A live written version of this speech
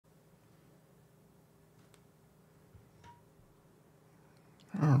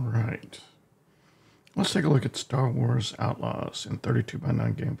All right. Let's take a look at Star Wars Outlaws in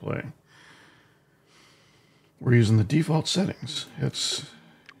 32:9 gameplay. We're using the default settings. It's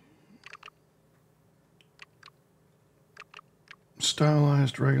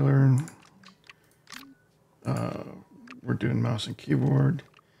stylized, regular. We're doing mouse and keyboard.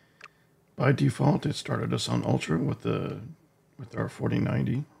 By default, it started us on Ultra with our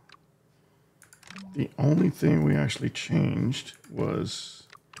 4090. The only thing we actually changed was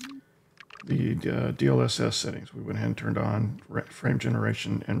the DLSS settings. We went ahead and turned on frame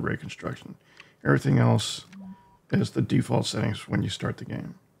generation and ray construction. Everything else is the default settings when you start the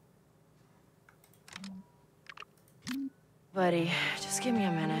game. Buddy, just give me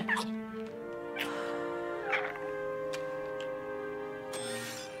a minute.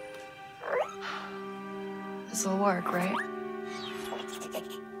 This'll work, right?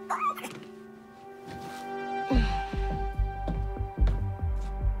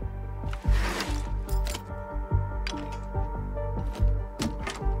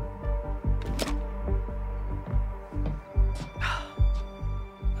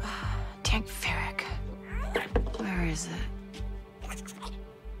 Tank Ferric. Where is it?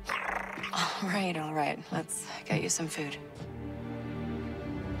 All right. Let's get you some food.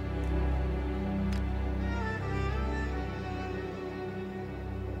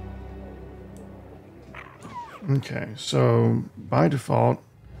 Okay, so by default,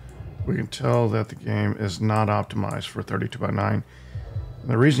 we can tell that the game is not optimized for 32:9. And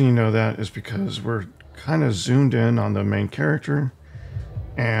the reason you know that is because we're kind of zoomed in on the main character,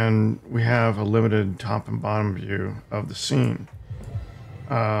 and we have a limited top and bottom view of the scene.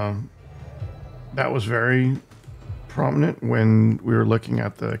 That was very prominent when we were looking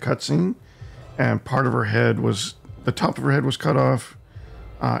at the cutscene, and part of her head was, the top of her head was cut off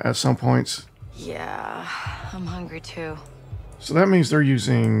at some points. Yeah, I'm hungry too. So that means they're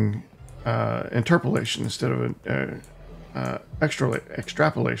using interpolation instead of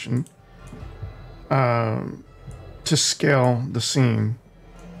extrapolation to scale the scene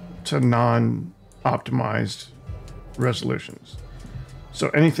to non-optimized resolutions. So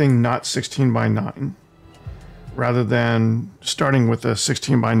anything not 16:9, rather than starting with a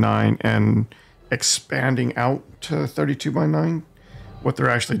 16:9 and expanding out to 32:9, what they're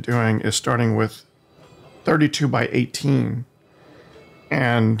actually doing is starting with 32:18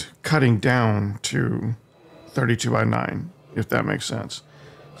 and cutting down to 32:9, if that makes sense.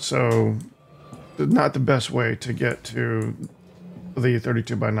 So not the best way to get to the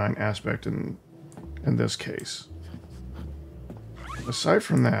 32:9 aspect in this case. Aside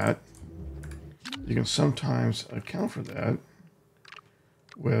from that, you can sometimes account for that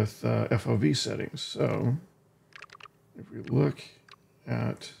with FOV settings. So if we look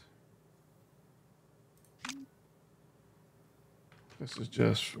at, this is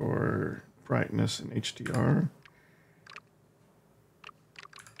just for brightness and HDR.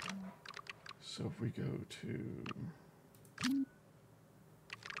 So if we go to,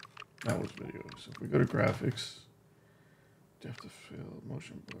 that was video. So if we go to graphics, depth of field,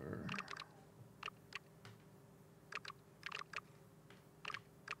 motion blur.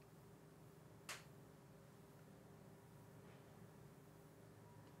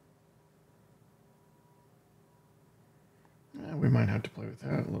 We might have to play with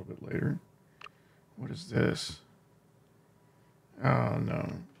that a little bit later. What is this? Oh,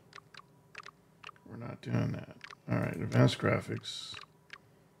 no. We're not doing that. All right, advanced graphics.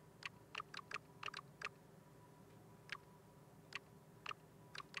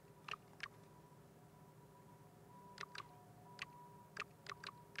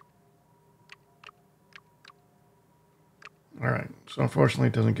 All right, so unfortunately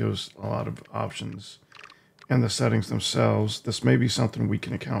it doesn't give us a lot of options in the settings themselves. This may be something we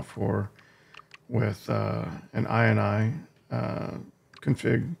can account for with an INI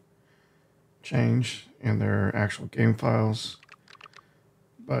config change in their actual game files.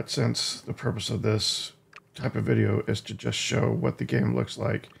 But since the purpose of this type of video is to just show what the game looks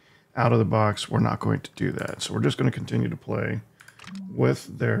like out of the box, we're not going to do that. So we're just going to continue to play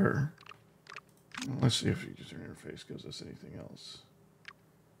with their, let's see if user interface gives us anything else.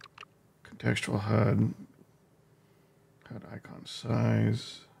 Contextual HUD, HUD icon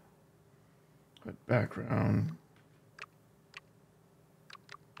size, HUD background.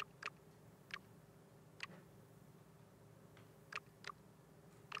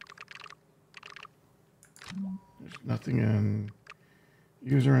 There's nothing in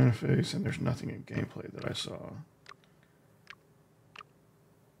user interface, and there's nothing in gameplay that I saw.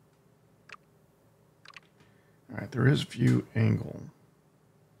 All right, there is view angle. .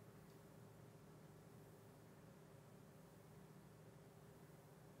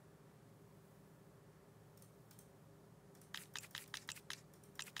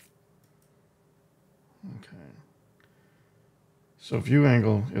 Okay. So view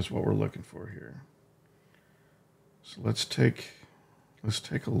angle is what we're looking for here. So let's take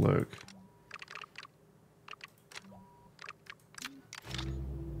a look.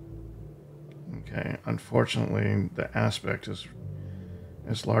 Okay, unfortunately the aspect is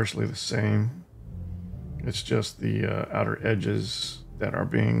largely the same. It's just the outer edges that are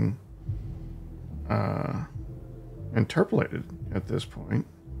being interpolated at this point.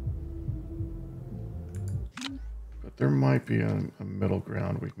 But there might be a middle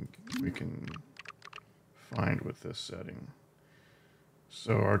ground we can find with this setting.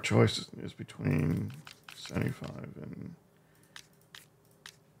 So our choice is between 75 and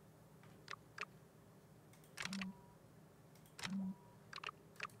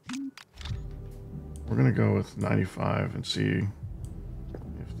we're going to go with 95 and see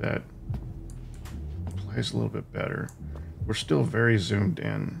if that plays a little bit better. We're still very zoomed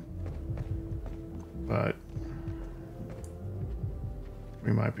in, but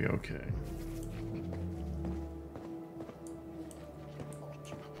we might be okay.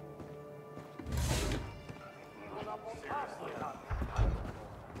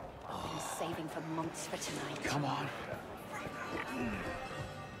 I'm saving for months for tonight. Come on.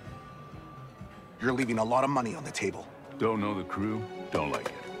 You're leaving a lot of money on the table. Don't know the crew, don't like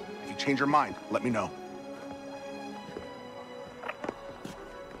it. If you change your mind, let me know.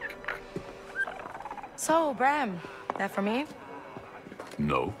 So, Bram, that for me?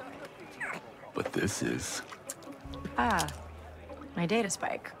 No. But this is... Ah, my data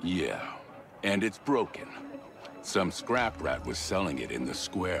spike. Yeah. And it's broken. Some scrap rat was selling it in the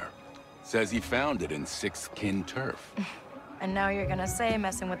square. Says he found it in Sixth Kin turf. And now you're gonna say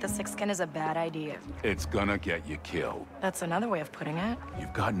messing with the six-skin is a bad idea. It's gonna get you killed. That's another way of putting it.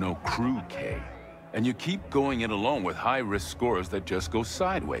 You've got no crew, Kay. And you keep going it alone with high-risk scores that just go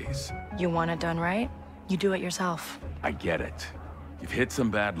sideways. You want it done right? You do it yourself. I get it. You've hit some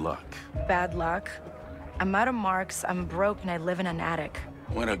bad luck. Bad luck? I'm out of marks, I'm broke, and I live in an attic.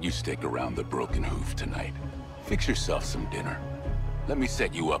 Why don't you stick around the Broken Hoof tonight? Fix yourself some dinner. Let me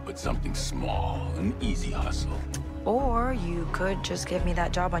set you up with something small, an easy hustle. Or you could just give me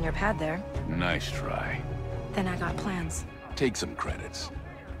that job on your pad there. Nice try. Then I got plans. Take some credits.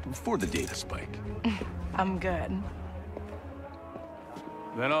 For the data spike. I'm good.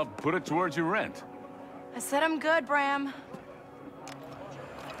 Then I'll put it towards your rent. I said I'm good, Bram.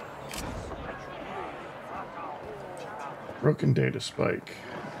 broken data spike.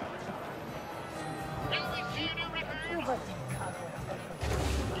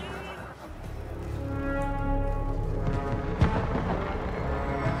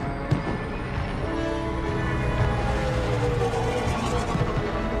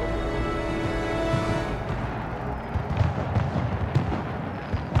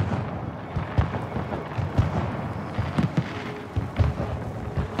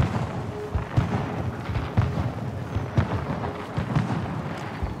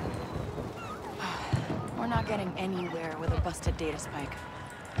 Getting anywhere with a busted data spike.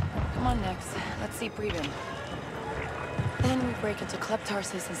 Come on, Nix. Let's see Breven. Then we break into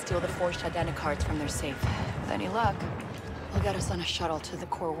Kleptarsis and steal the forged identicards from their safe. With any luck, they'll get us on a shuttle to the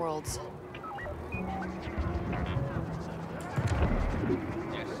core worlds.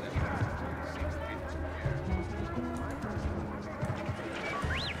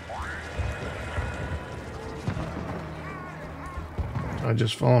 I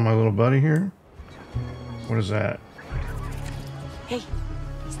just follow my little buddy here. What is that? Hey,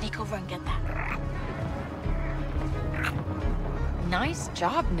 sneak over and get that. Nice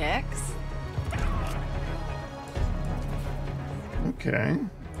job, Nix. Okay.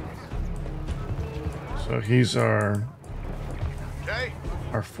 So he's our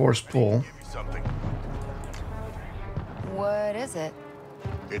force pull. Give you something. What is it?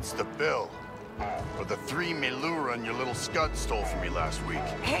 It's the bill for the 3 Melurun your little scud stole from me last week.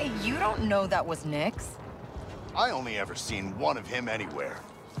 Hey, you don't know that was Nix. I only ever seen one of him anywhere.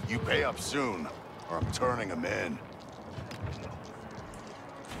 You pay up soon, or I'm turning him in.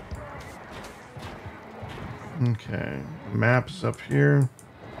 Okay. The map is up here.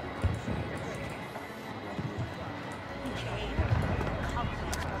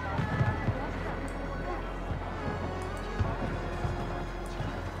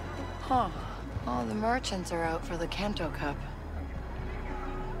 Huh. All the merchants are out for the Kanto Cup.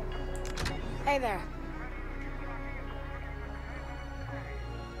 Hey there.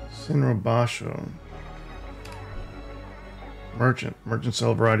 Sinrobasho. Merchant. Merchants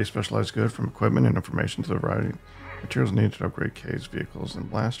sell a variety of specialized goods from equipment and information to the variety of materials needed to upgrade caves, vehicles,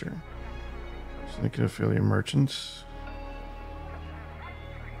 and blaster. Syndicate affiliate merchants.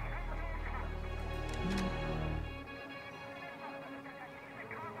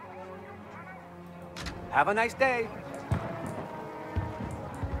 Have a nice day.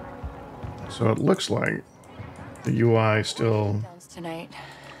 So it looks like the UI still... Tonight,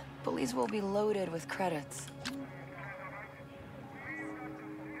 police will be loaded with credits.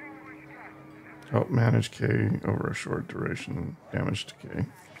 Help manage K over a short duration. Damage to K.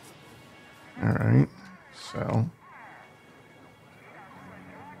 Alright. Sell.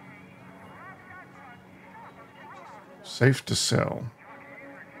 Safe to sell.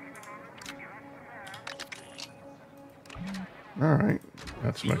 Alright.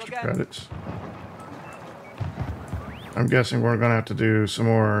 Got some extra credits. I'm guessing we're going to have to do some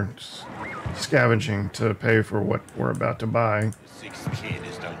more scavenging to pay for what we're about to buy. Six kid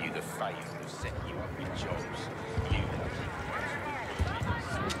has done you the favor of setting you up with jobs.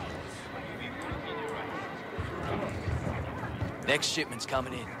 Next shipment's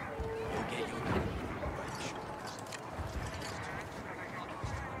coming in. We'll get you.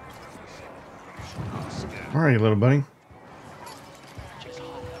 Where are you, little buddy? Just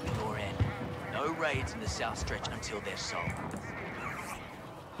hold up your end. No raids in the south stretch until they're sold.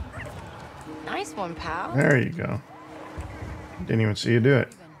 Nice one, pal. There you go. Didn't even see you do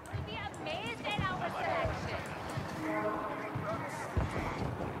it.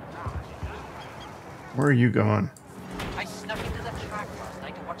 Where are you going? I snuck into the track last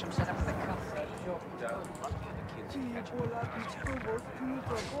night to watch him set up the cup.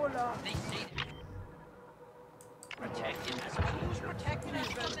 They say protected as who's protected as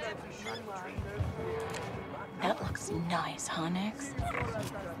That looks nice, huh, Nix?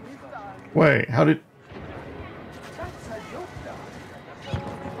 Wait, how did...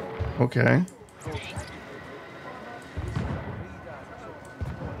 Okay.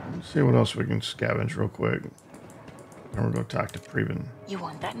 Let's see what else we can scavenge real quick. And we're going to talk to Preben. You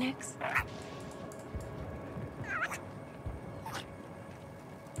want that, Nix?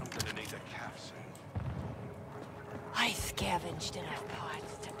 I scavenged enough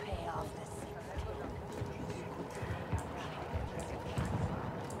parts to pay off this.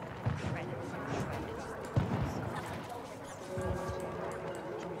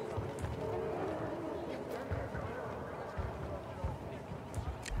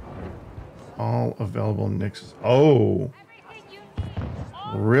 All available Nixes. Oh!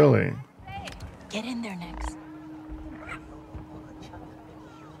 Really? Get in there, Nix.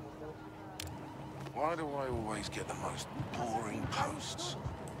 Why do I always get the most boring posts?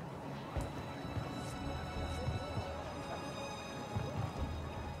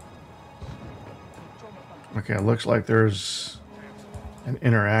 Okay, it looks like there's an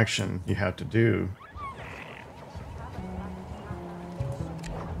interaction you have to do.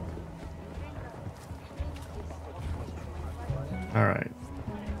 All right.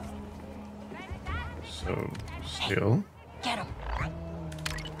 So, still. Get him.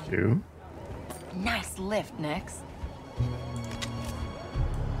 Q. Nice lift, Nix.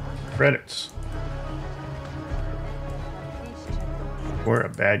 Credits. We're a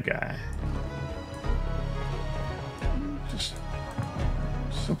bad guy. Just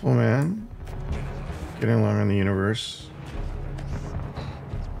simple man. Getting along in the universe.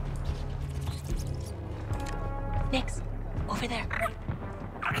 Nix, over there.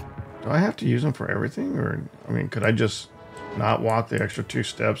 Do I have to use them for everything? Or, I mean, could I just not walk the extra 2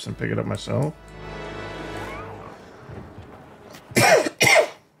 steps and pick it up myself?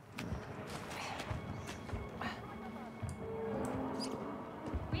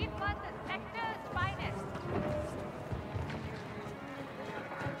 We've got the sector's finest.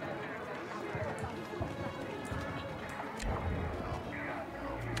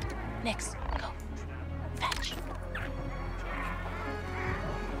 Nix, go. Fetch.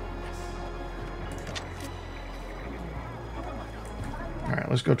 Alright,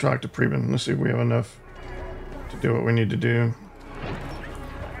 let's go talk to Preben. Let's see if we have enough to do what we need to do.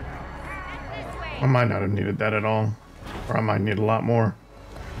 I might not have needed that at all. Or I might need a lot more.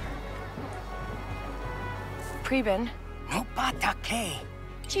 Preben, No patake.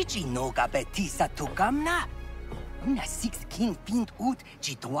 Chichi no gabetisa tukamna. Una 16 pint ut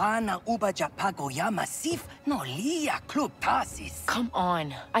chituana uba japagoyama sif no lia club tasis. come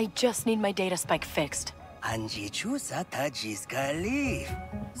on. I just need my data spike fixed. Anji chusa tajis galif.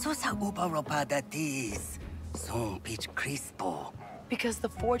 Sosa uba ropada tis. Son pitch crispo. Because the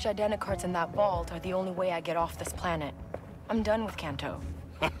forged identicards in that vault are the only way I get off this planet. I'm done with Kanto.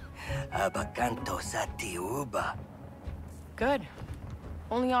 Abakanto sati uba. Good.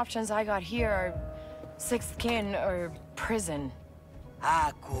 Only options I got here are sixth kin or prison.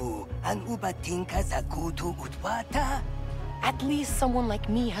 Aku an uba tinka sakutu utwata. At least someone like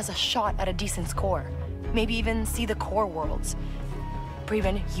me has a shot at a decent score. Maybe even see the core worlds.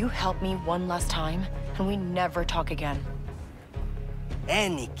 Preben, you help me one last time, and we never talk again.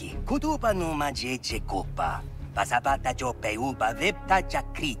 Eniki, kutupa numa jeje kopa. Pasabata jo peuba vipta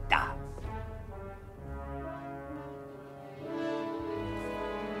jakrita.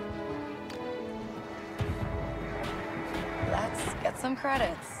 Let's get some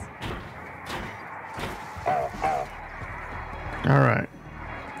credits. All right.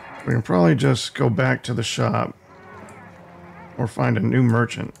 We can probably just go back to the shop or find a new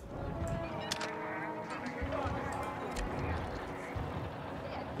merchant.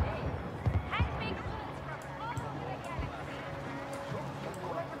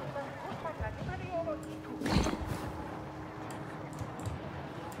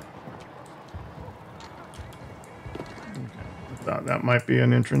 Thought that might be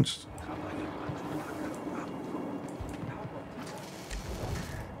an entrance.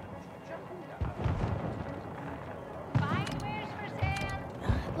 That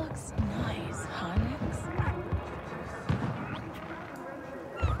looks nice, huh, Nix?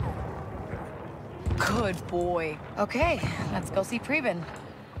 Good boy. Okay, let's go see Preben.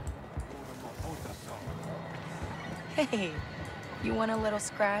 Hey, you want a little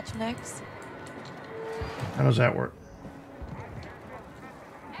scratch, Nix? How does that work?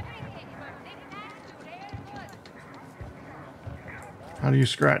 How do you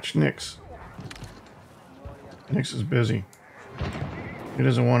scratch Nix? Nix is busy. He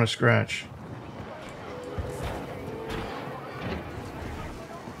doesn't want to scratch.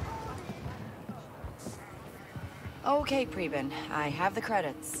 Okay, Preben, I have the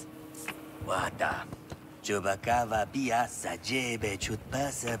credits. Wata. Chubakava piasa jebe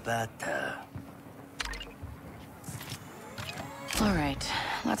chutpasabata. All right,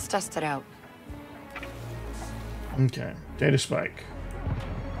 let's test it out. Okay, data spike.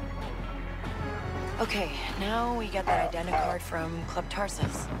 Okay, now we get that identicard from Club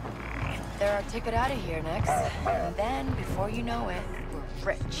Tarsus. They're our ticket out of here next, and then, before you know it,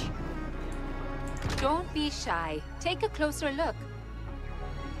 we're rich. Don't be shy. Take a closer look.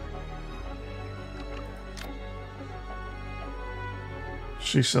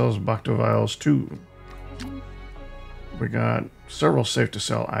 She sells Bacta vials too. We got several safe to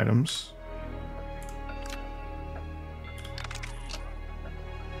sell items.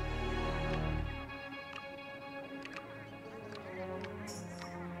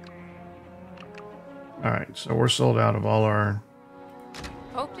 All right, so we're sold out of all our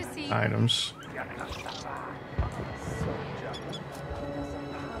Hope to see you. items.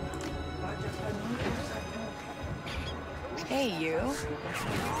 Hey, you.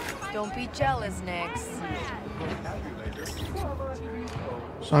 Don't be jealous, Nix.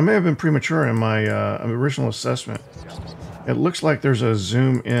 So I may have been premature in my original assessment. It looks like there's a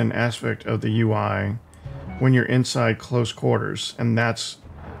zoom in aspect of the UI when you're inside close quarters, and that's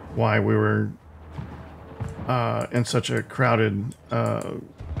why we were in such a crowded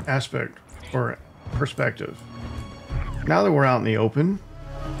aspect or perspective. Now that we're out in the open,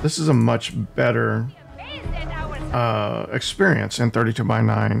 this is a much better experience in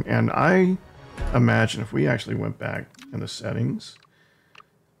 32:9, and I imagine if we actually went back in the settings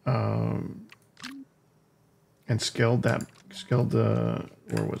and scaled the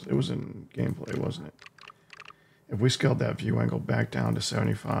where was it? It was in gameplay, wasn't it? If we scaled that view angle back down to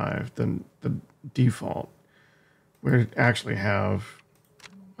 75, then the default, we'd actually have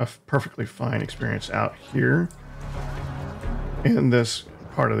a perfectly fine experience out here in this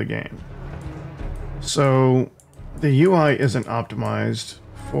part of the game. So the UI isn't optimized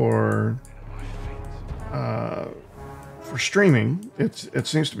for streaming. It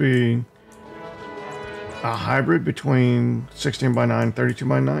seems to be a hybrid between 16:9 and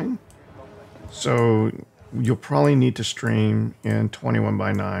 32:9. So you'll probably need to stream in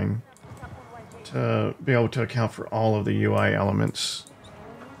 21:9 to be able to account for all of the UI elements.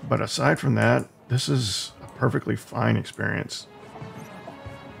 But aside from that, this is a perfectly fine experience.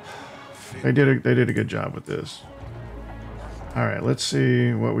 They did a good job with this. All right, let's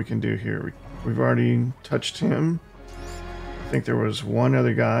see what we can do here. We've already touched him. I think there was one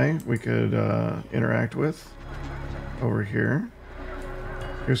other guy we could interact with over here.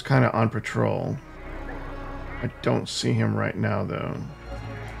 He was kind of on patrol. I don't see him right now, though.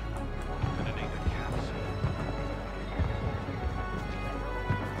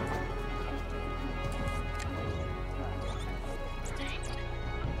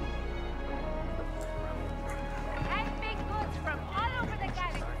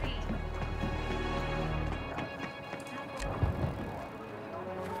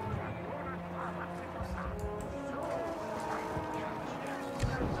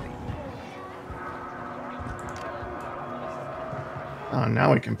 Oh,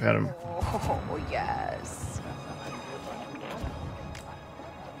 now we can pet him. Oh, yes.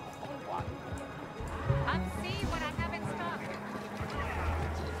 Let's see what I have in stock.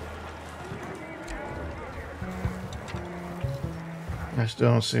 I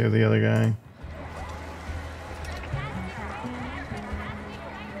still don't see the other guy.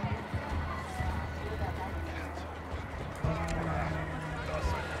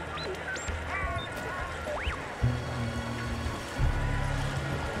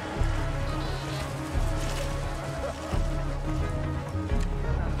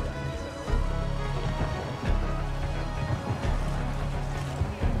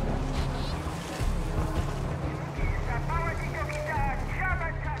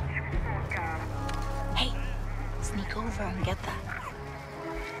 Hey, sneak over and get that.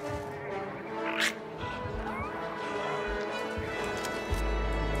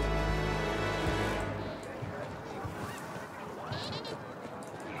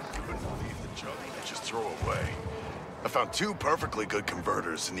 Just throw away. I found 2 perfectly good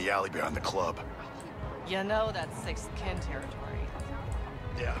converters in the alley behind the club. You know that's sixth kin territory.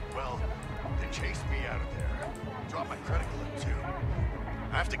 Yeah, well, they chased me out of there. Dropped my credit clip, too.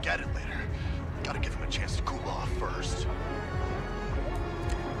 I have to get it later. Gotta give him a chance to cool off first.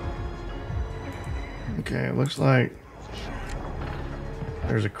 Okay, it looks like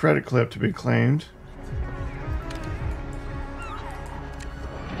there's a credit clip to be claimed.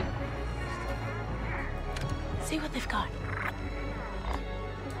 See what they've got.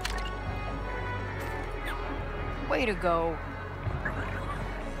 Way to go.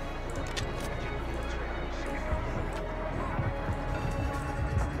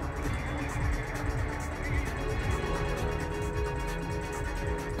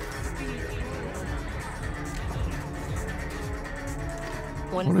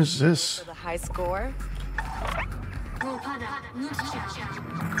 What is this? For the high score?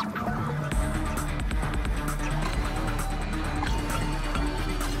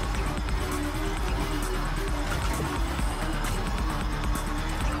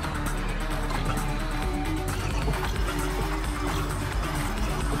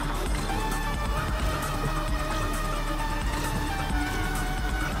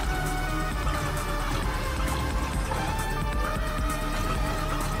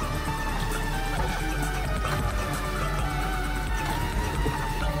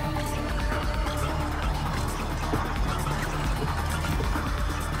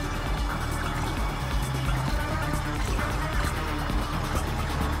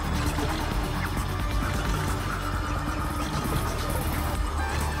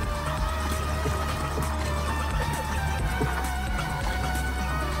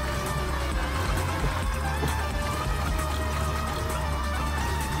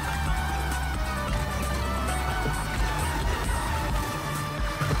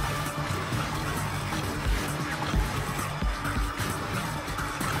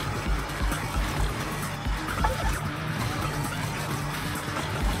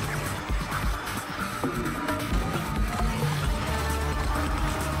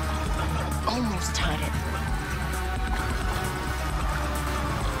 Almost had it.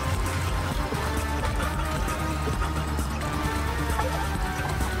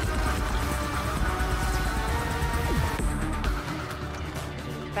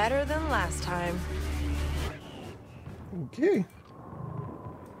 Better than last time. Okay.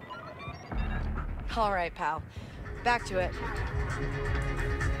 All right, pal. Back to it.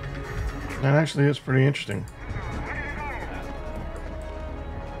 That actually is pretty interesting.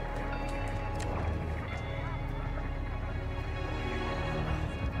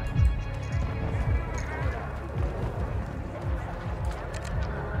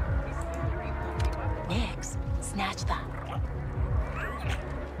 Nix, snatch that.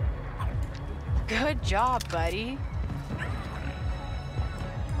 Good job, buddy.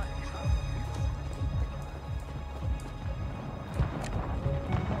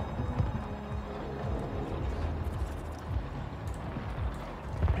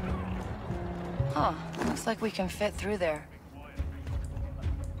 Huh, looks like we can fit through there.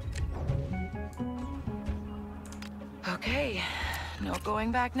 Okay, no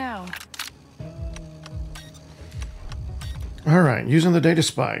going back now. All right, using the data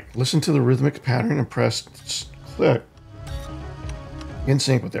spike, listen to the rhythmic pattern and press click in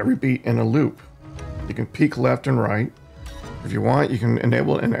sync with every beat in a loop. You can peek left and right. If you want, you can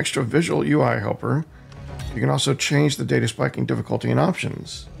enable an extra visual UI helper. You can also change the data spiking difficulty and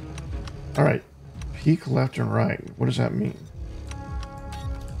options. All right, peek left and right. What does that mean?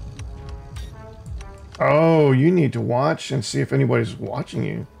 Oh, you need to watch and see if anybody's watching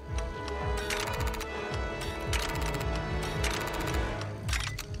you.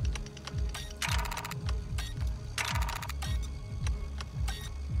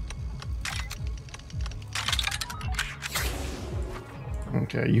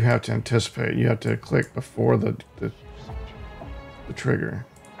 Okay, you have to anticipate. You have to click before the trigger.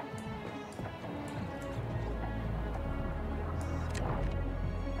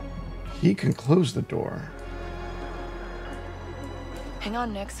 He can close the door. Hang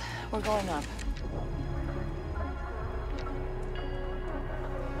on, Nix. We're going up.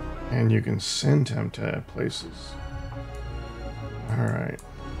 And you can send him to places. All right.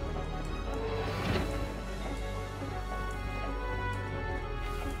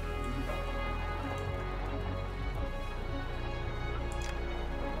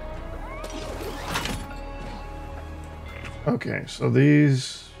 Okay, so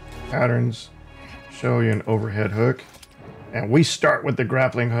these patterns show you an overhead hook, and we start with the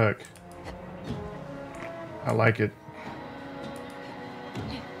grappling hook. I like it.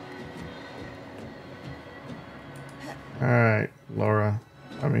 All right, Laura.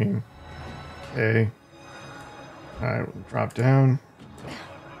 I mean, okay. All right, drop down.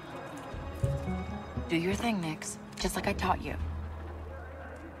 Do your thing, Nix. Just like I taught you.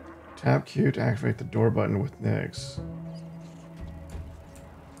 Tap Q to activate the door button with Nix.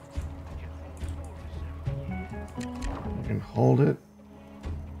 You can hold it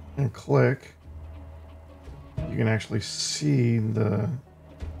and click. You can actually see the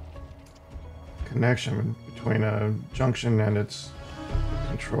connection between a junction and its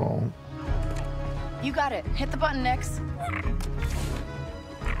control. You got it. Hit the button, Nix.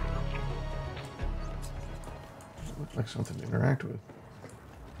 Looks like something to interact with.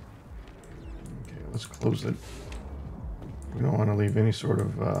 Okay, let's close it. We don't want to leave any sort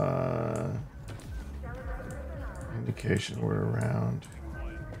of indication we're around.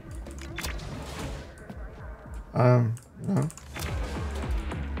 No.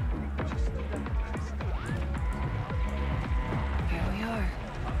 Here we are.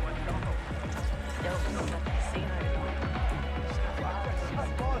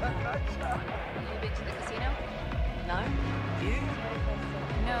 You been to the casino? No? You?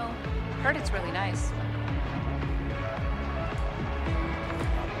 No. Heard it's really nice.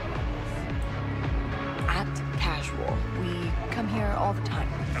 Act casual. We come here all the time.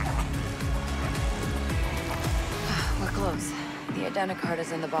 We're close. The identicard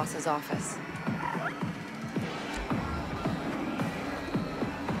is in the boss's office.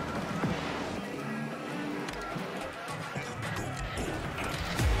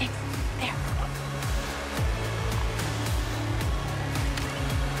 There.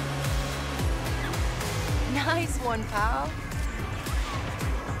 Nice one, pal.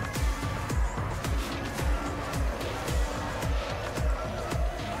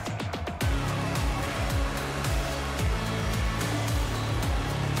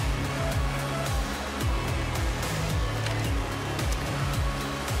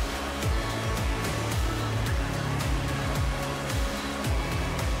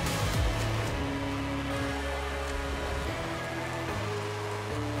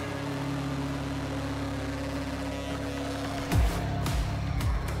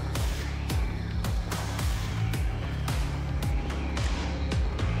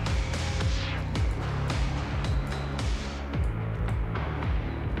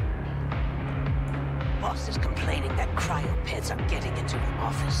 Boss is complaining that cryopeds are getting into the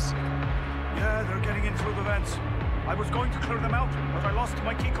office. Yeah, they're getting in through the vents. I was going to clear them out, but I lost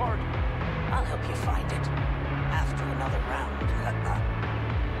my keycard. I'll help you find it. After another round.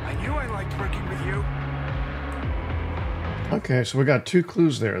 I knew I liked working with you. Okay, so we got two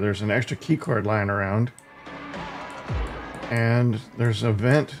clues there. There's an extra keycard lying around. And there's a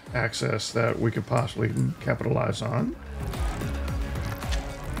vent access that we could possibly capitalize on.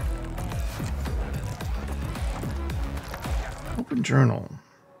 Open journal.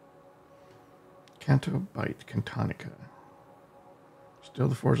 Canto Bite Cantonica. Still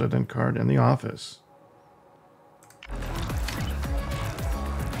the Forza Den card in the office.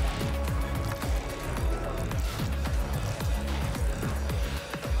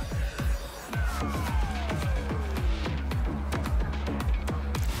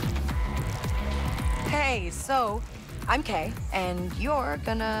 Hey, so I'm Kay, and you're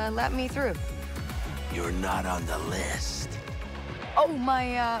gonna let me through. You're not on the list. Oh,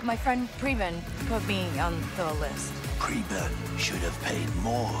 my friend Preben put me on the list. Preben should have paid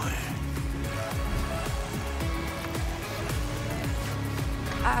more.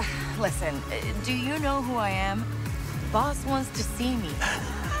 Listen, do you know who I am? Boss wants to see me.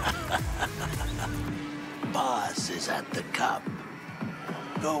 Boss is at the cup.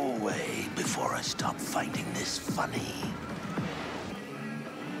 Go away before I stop finding this funny.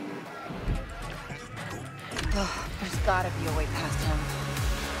 There's gotta be a way past him.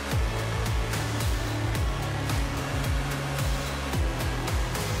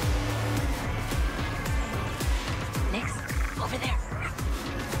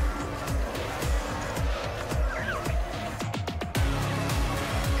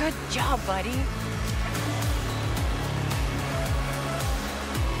 Good job, buddy.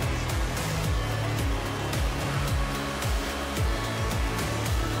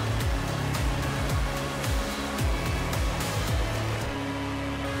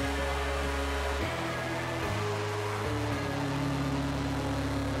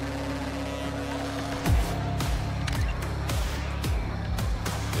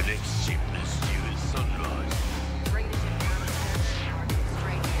 The next shipment is due at sunrise. Straight here.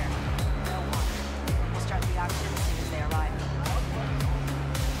 No one. We'll start the auction as soon as they arrive.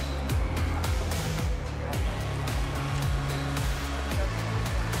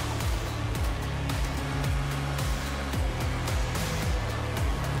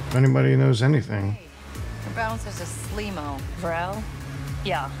 If anybody knows anything. Your bouncer's a slimo. Vrel?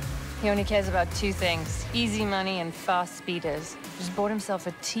 Yeah. He only cares about two things. Easy money and fast speeders. Just bought himself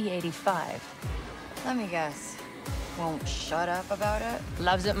a T-85. Let me guess. Won't shut up about it?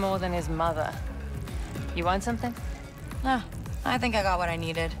 Loves it more than his mother. You want something? Ah, I think I got what I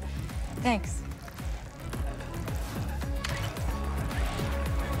needed. Thanks.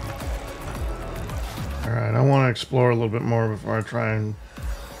 Alright, I want to explore a little bit more before I try and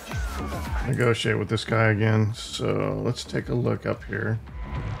negotiate with this guy again. So let's take a look up here.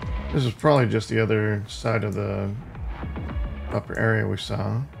 This is probably just the other side of the upper area we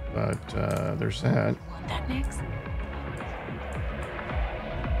saw, but there's that. Want that next?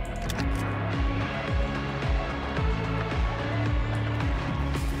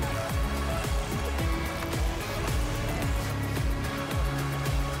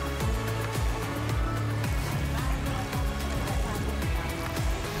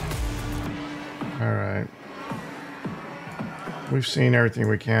 All right. We've seen everything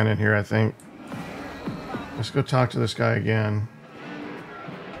we can in here, I think. Let's go talk to this guy again.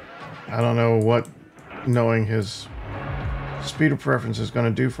 I don't know what knowing his speeder preference is going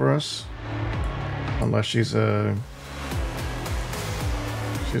to do for us. Unless she's a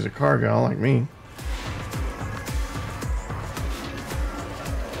car gal like me.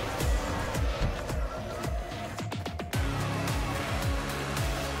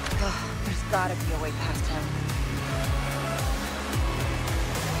 There's gotta be a way past him.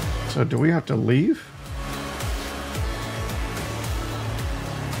 So do we have to leave?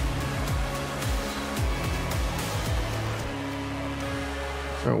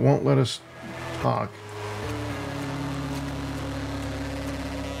 So it won't let us talk.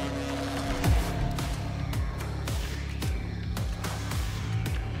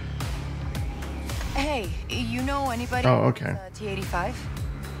 Hey, you know anybody? Oh, okay. T-85?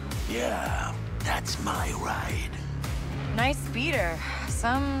 Yeah, that's my ride. Nice speeder.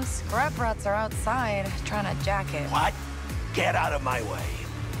 Some scrap rats are outside trying to jack it. What? Get out of my way.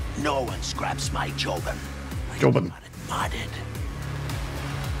 No one scraps my Jobin. Jobin. Want it modded.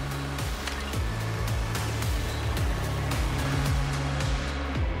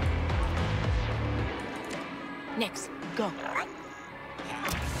 Nix, go.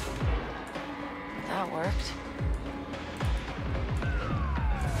 That worked.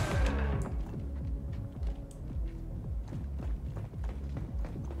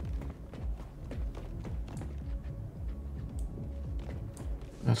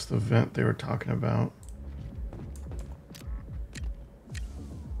 That's the vent they were talking about.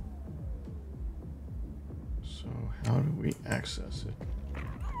 So how do we access it?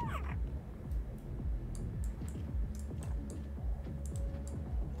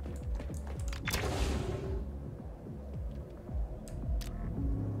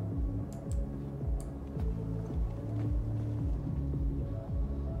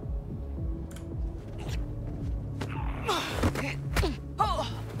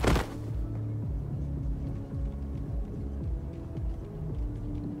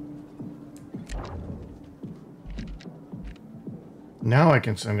 Now I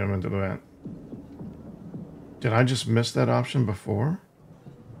can send him into the vent. Did I just miss that option before?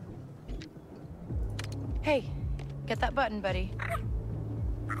 Hey, get that button, buddy.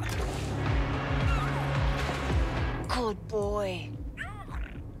 Good boy.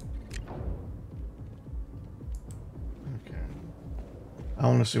 Okay. I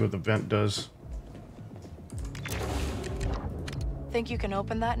want to see what the vent does. Think you can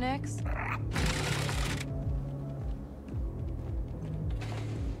open that, Nix?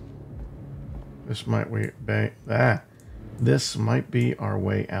 This might this might be our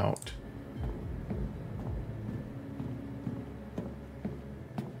way out.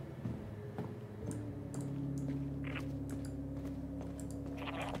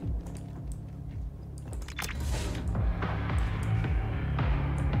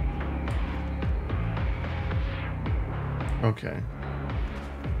 Okay.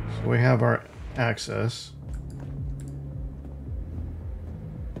 So we have our access.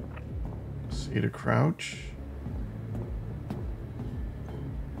 C to crouch.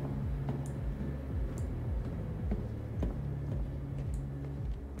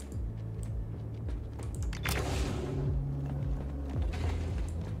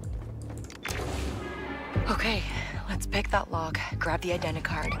 Okay, let's pick that lock, grab the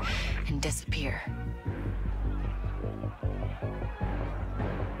identicard, and disappear.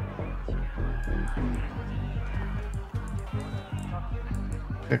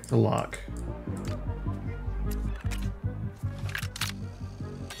 Pick the lock.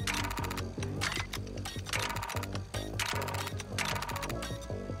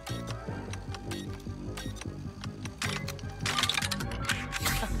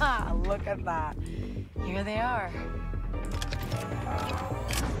 Look at that. Here they are.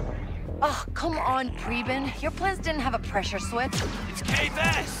 Oh, come on, Preben. Your plans didn't have a pressure switch. It's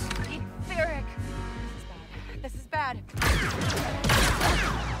K-Bass! Etheric. This is bad.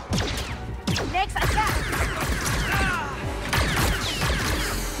 Next attack!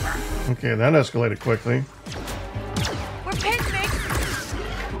 Okay, that escalated quickly. We're pinned, Nix!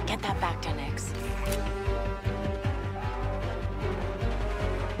 Get that back to Nix.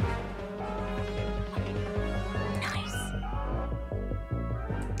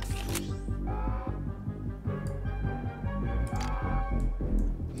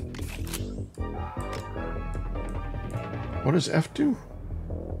 What does F do?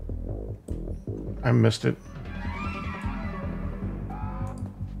 I missed it.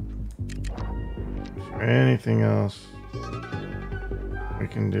 Is there anything else we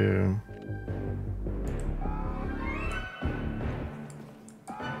can do?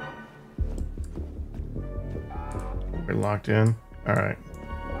 We're locked in? Alright.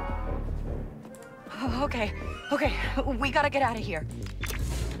 Okay, we gotta get out of here.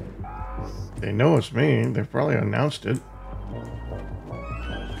 They know it's me. They've probably announced it.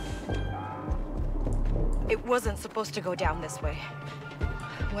 It wasn't supposed to go down this way.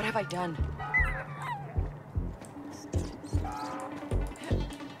 What have I done?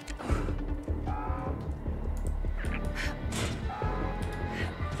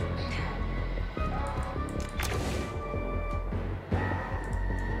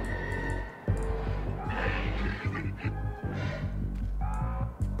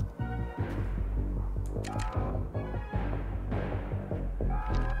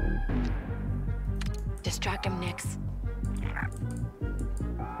 Distract him, Nix.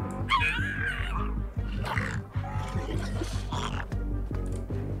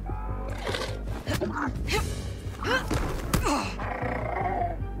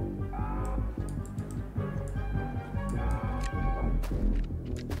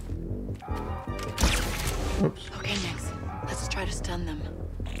 Oops. Okay, Nix. Let's try to stun them.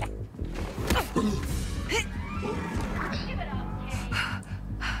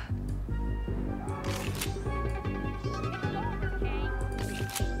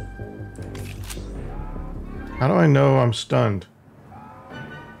 How do I know I'm stunned?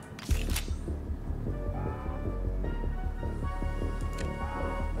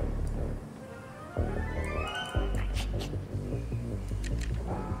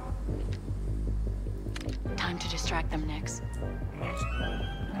 Time to distract them, Nix.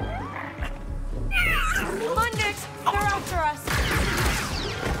 Come on, Nix! They're after us!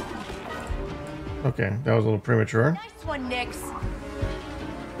 Okay, that was a little premature. Nice one, Nix!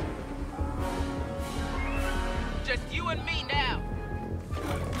 Just you and me now.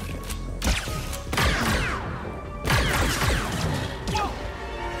 Whoa!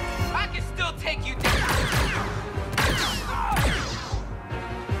 I can still take you down.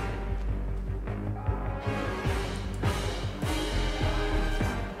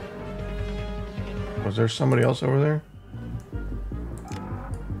 Was there somebody else over there?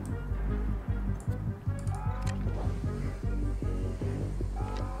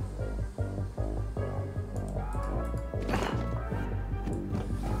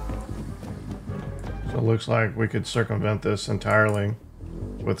 So it looks like we could circumvent this entirely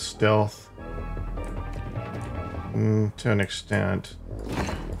with stealth to an extent.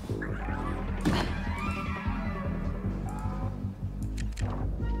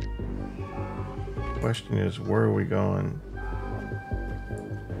 Question is, where are we going?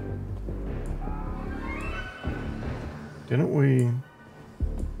 Didn't we?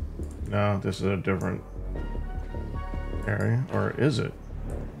 No, this is a different area, or is it?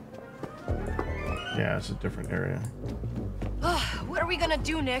 Yeah, it's a different area. What are we gonna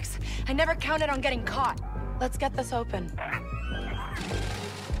do, Nix? I never counted on getting caught. Let's get this open.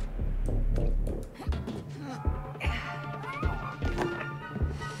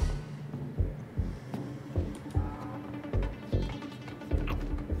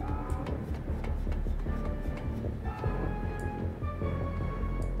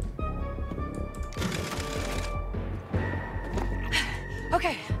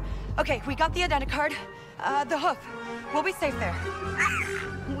 Okay, we got the identicard. The hoof. We'll be safe there.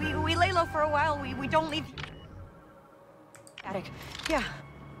 We lay low for a while. We don't leave... Attic. Yeah.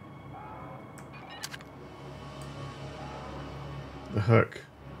 The hook.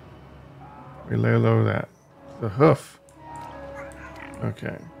 We lay low that. The hoof.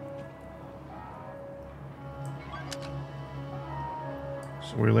 Okay.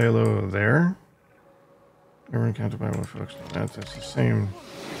 So we lay low there. Never encountered by one folks. That's the same.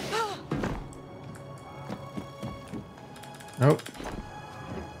 Nope.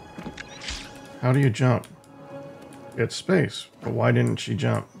 How do you jump? It's space. But why didn't she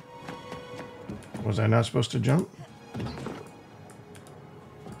jump? Was I not supposed to jump?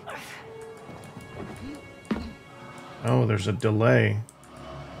 Oh, there's a delay.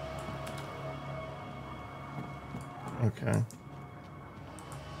 Okay.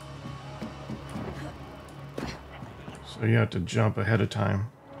 So you have to jump ahead of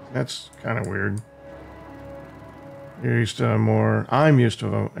time. That's kind of weird. You're used to I'm used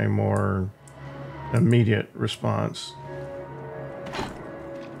to a more immediate response.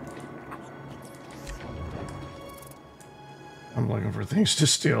 I'm looking for things to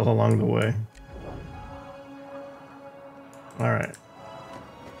steal along the way. All right.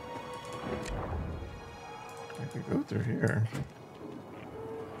 I can go through here.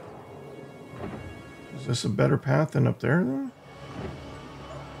 Is this a better path than up there, though?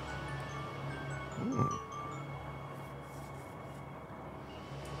 Ooh.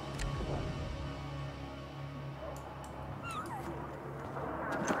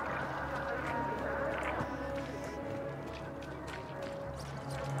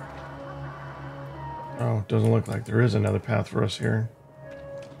 Oh, doesn't look like there is another path for us here.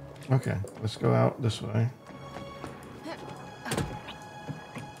 Okay, let's go out this way.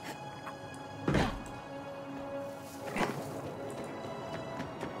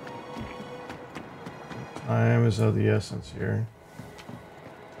 Time is of the essence here.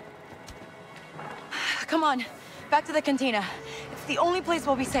 Come on, back to the cantina. It's the only place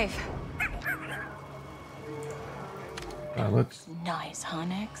we'll be safe. Let's... Nice, huh,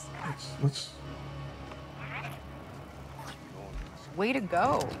 Nix? Let's... Way to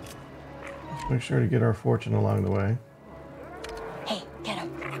go. Let's make sure to get our fortune along the way. Hey, get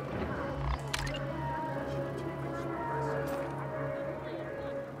him.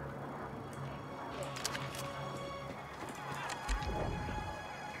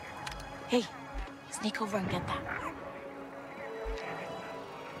 Hey, sneak over and get that.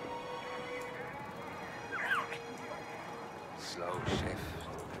 Slow shift.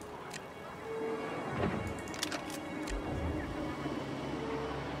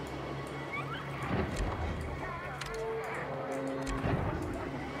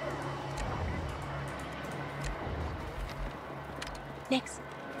 Nix,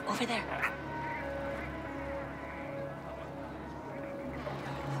 over there.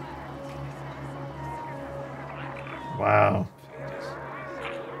 Wow.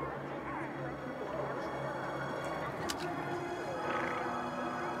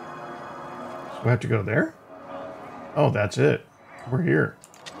 So we have to go there? Oh, that's it. We're here.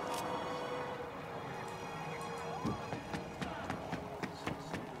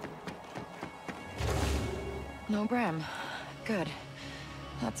 No Bram. Good.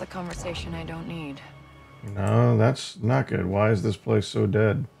 That's a conversation I don't need. No, that's not good. Why is this place so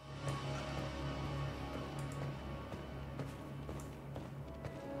dead?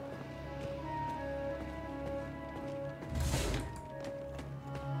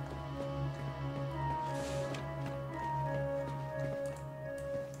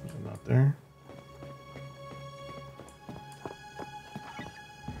 Is it not there?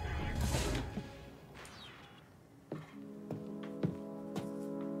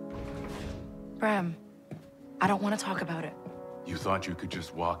 Bram, I don't want to talk about it. You thought you could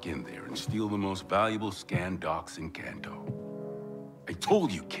just walk in there and steal the most valuable scan docs in Kanto. I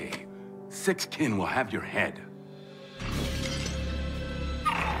told you, Kay. 6 kin will have your head.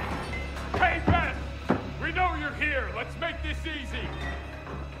 Hey, Ben! We know you're here. Let's make this easy.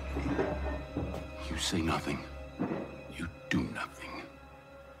 You say nothing. You do nothing.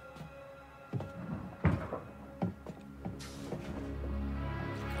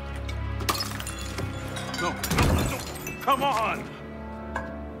 No. Come on!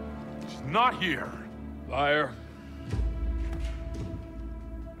 She's not here. Liar.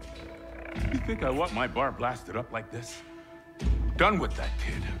 You think I want my bar blasted up like this? Done with that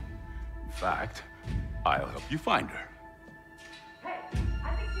kid. In fact, I'll help you find her. Hey,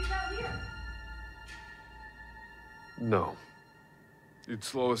 I think she's out here. No. You'd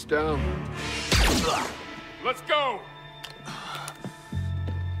slow us down. Let's go!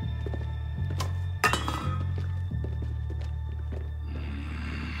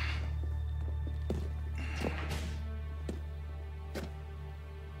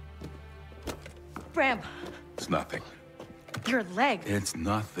 Bram, It's nothing. your leg. It's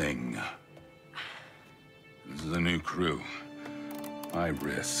nothing. This is a new crew. I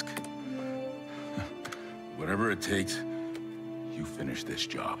risk. Whatever it takes, you finish this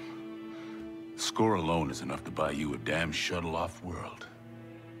job. The score alone is enough to buy you a damn shuttle-off world.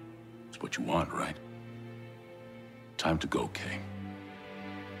 It's what you want, right? Time to go, Kay.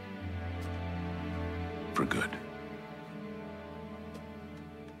 For good.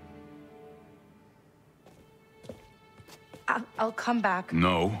 I'll come back.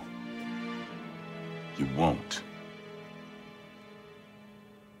 No. You won't.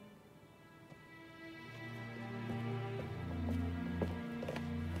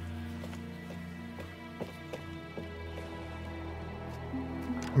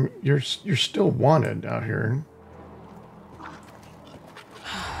 I mean, you're still wanted out here.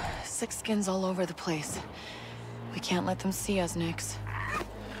 Sick skins all over the place. We can't let them see us, Nix.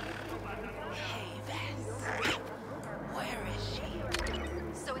 Where is she?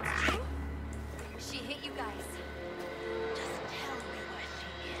 So it's true? She hit you guys. Just tell me where she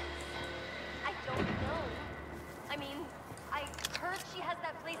is. I don't know. I mean, I heard she has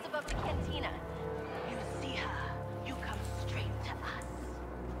that place above the cantina. You see her, you come straight to us.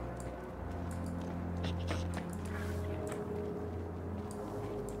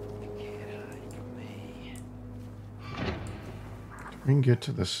 We can get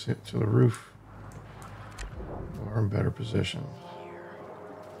to the roof. We're in better position.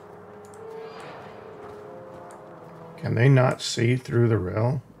 Can they not see through the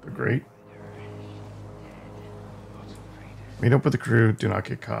rail? The grate? Meet up with the crew. Do not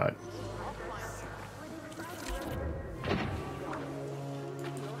get caught.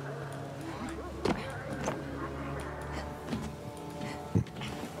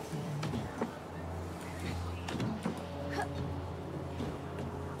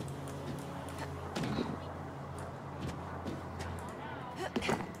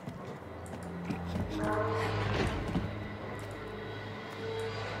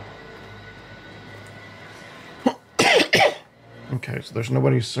 Okay, so there's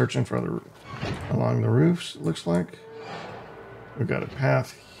nobody searching for along the roofs, it looks like. We've got a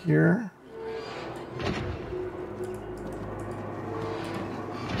path here.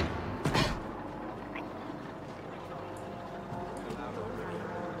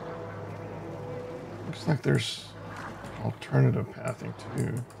 Looks like there's alternative pathing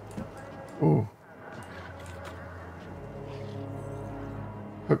too. Ooh.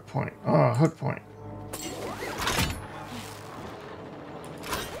 Hook point. Ah, hook point.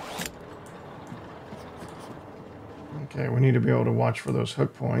 Okay, we need to be able to watch for those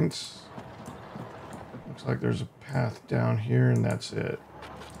hook points. Looks like there's a path down here, and that's it.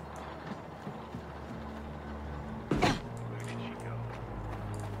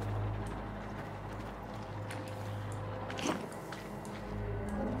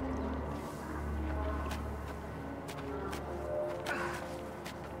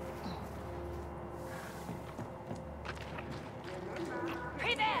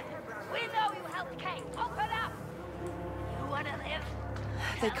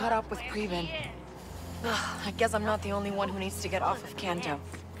 They caught up with Preben. I guess I'm not the only one who needs to get off of Kanto.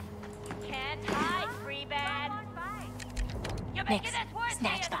 Can't hide, Preben. You're making this worse for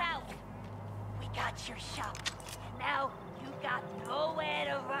yourself. We got your shot. And now you got nowhere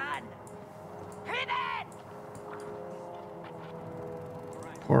to run. Preben!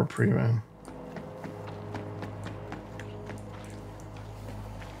 Poor Preben.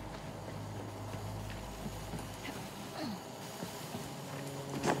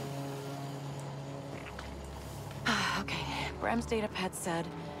 Bram's datapad said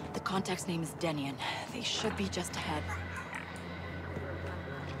the contact's name is Denian. They should be just ahead.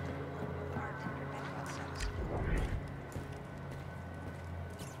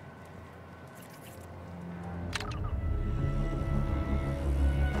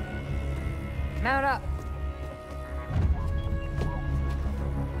 Mount up.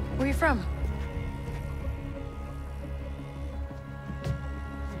 Where are you from?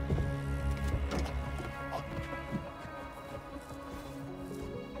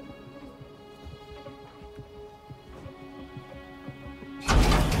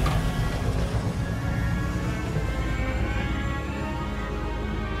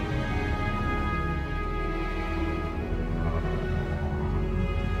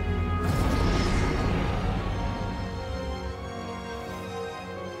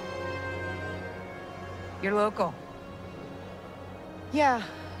 You're local. Yeah,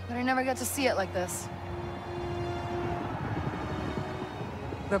 but I never get to see it like this.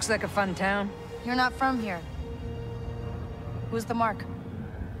 Looks like a fun town. You're not from here. Who's the Mark?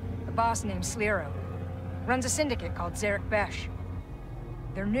 The boss named Slero. Runs a syndicate called Zarek Besh.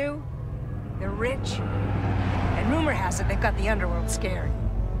 They're new, they're rich, and rumor has it they've got the underworld scared.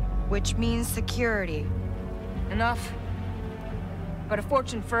 Which means security. Enough. But a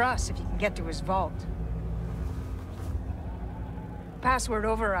fortune for us if you can get to his vault. Password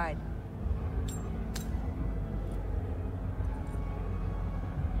override.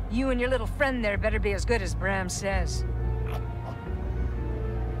 You and your little friend there better be as good as Bram says.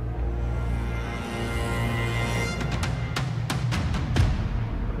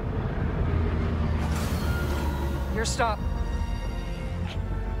 Your stop.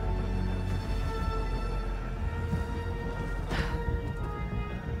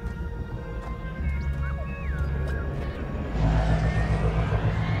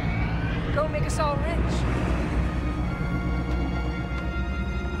 Go make us all rich.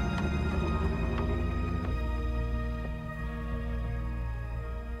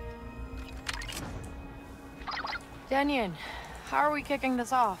 Daniel, how are we kicking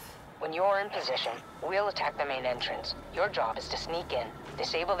this off? When you're in position, we'll attack the main entrance. Your job is to sneak in,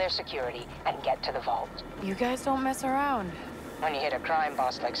 disable their security, and get to the vault. You guys don't mess around. When you hit a crime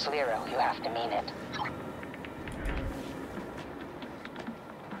boss like Slero, you have to mean it.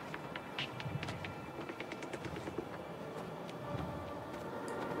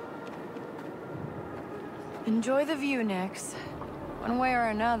 Enjoy the view, Nix. One way or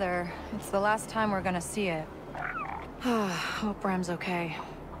another, it's the last time we're gonna see it. Hope Bram's okay.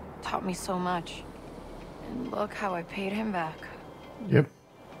 Taught me so much. And look how I paid him back. Yep.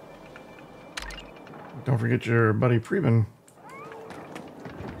 Don't forget your buddy Preben.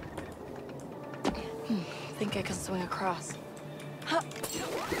 Think I can swing across.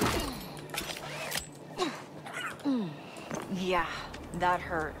 Yeah, that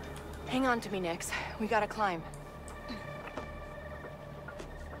hurt. Hang on to me, Nix. We gotta climb.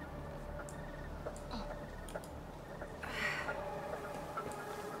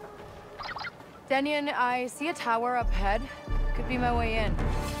 Daniel, I see a tower up ahead. Could be my way in.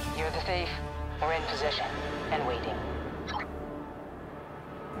 You're the thief. We're in position and waiting.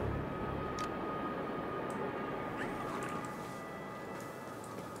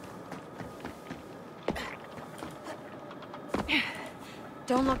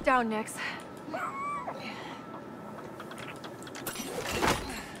 Don't look down, Nix.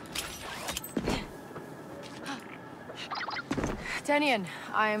 Daniel,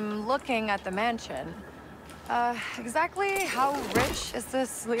 I'm looking at the mansion. Exactly how rich is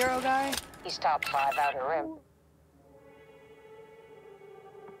this Slero guy? He's top 5 outer rim.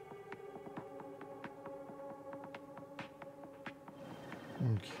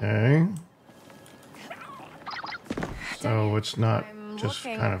 Okay. So it's not just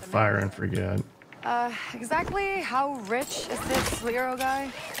kind of fire and forget. Exactly how rich is this Slero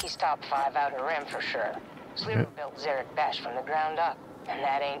guy? He's top 5 outer rim for sure. Slero built Zarek Besh from the ground up, and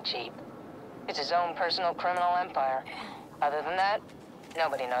that ain't cheap. It's his own personal criminal empire. Other than that,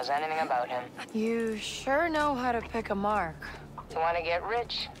 nobody knows anything about him. You sure know how to pick a mark. You want to get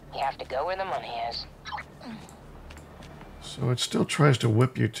rich, you have to go where the money is. So it still tries to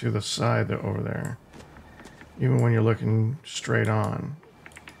whip you to the side there, over there, even when you're looking straight on.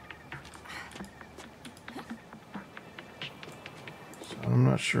 So I'm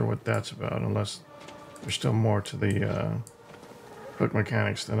not sure what that's about, unless there's still more to the hook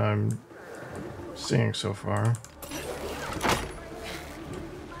mechanics than I'm seeing so far.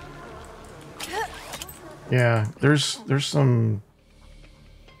 Yeah, there's some,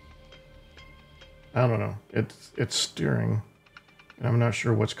 I don't know, it's steering, and I'm not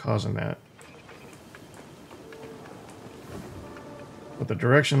sure what's causing that. But the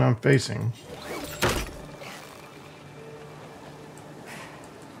direction I'm facing,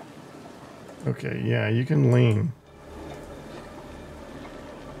 okay, yeah, you can lean.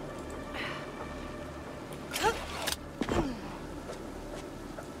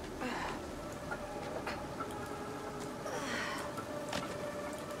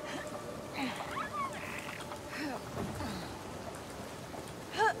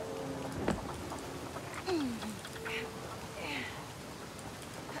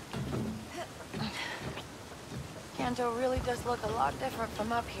 Kanto really does look a lot different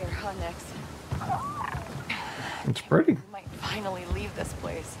from up here, huh, Nix? It's pretty. We might finally leave this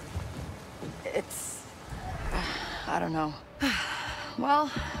place. It's... I don't know. Well,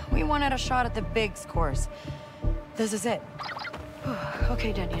 we wanted a shot at the big scores. This is it.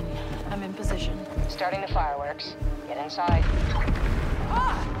 Okay, Daniel, I'm in position. Starting the fireworks. Get inside.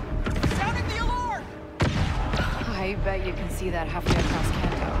 Ah! Sounding the alarm! I bet you can see that halfway across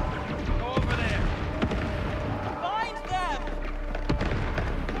Kanto. Go over there. Find them!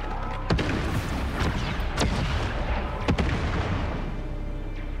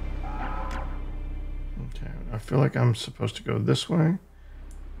 feel like I'm supposed to go this way,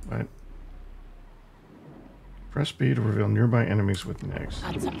 but press B to reveal nearby enemies with Nix.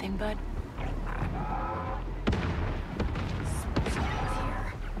 Got something, bud?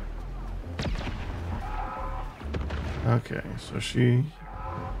 Okay, so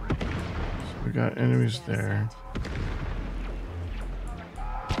we got enemies there.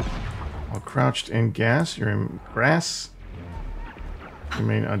 While crouched in grass,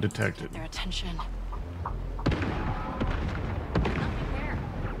 remain undetected. Their attention.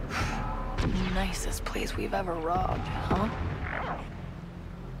 Nicest place we've ever robbed, huh?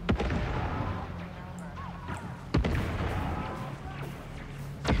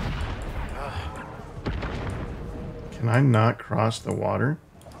 Can I not cross the water?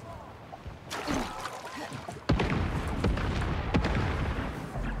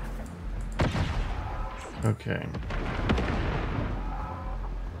 Okay.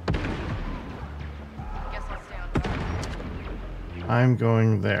 I'm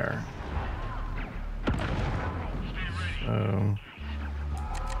going there. So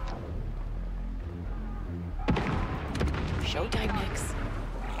Showtime, Nix.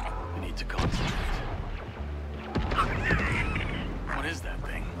 We need to concentrate. What is that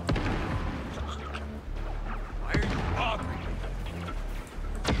thing? Why are you bothering me?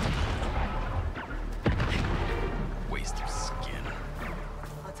 Waste your skin.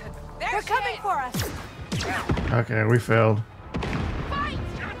 They're coming for us! okay, we failed. Fight!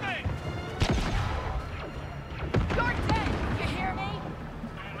 Sure thing! You're dead! You hear me?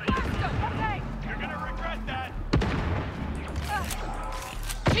 Okay! You're gonna regret that.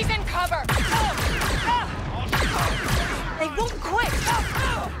 She's in cover! They won't quit!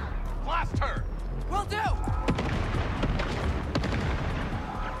 Blast her! Will do!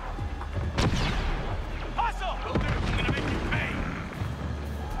 Hustle! Will do. I'm gonna make you pay.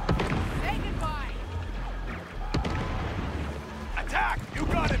 Say goodbye! Attack! You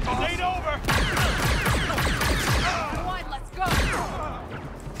got it, boss. It ain't over. Come on, let's go!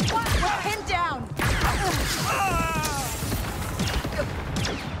 What? We're pinned down!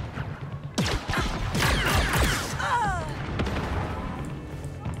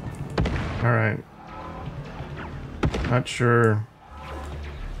 All right. Not sure.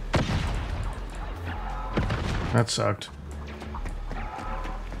 That sucked.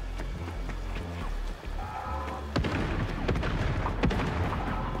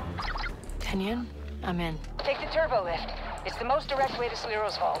 Kenyon, I'm in. Take the turbo lift. It's the most direct way to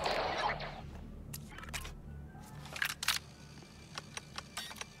Sliro's vault.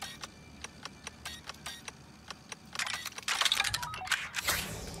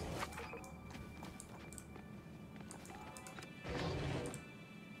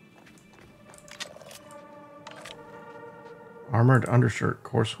 Armored undershirt,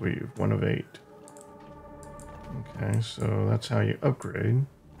 coarse weave, 1 of 8. Okay, so that's how you upgrade.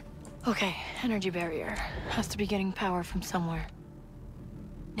 Okay, energy barrier. Has to be getting power from somewhere.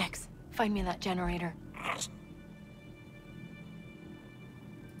 Next, find me that generator.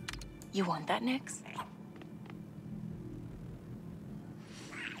 You want that, Nix?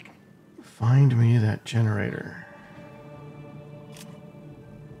 Find me that generator.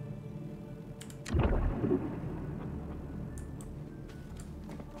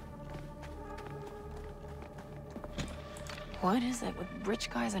 What is it with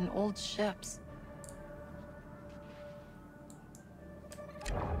rich guys and old ships?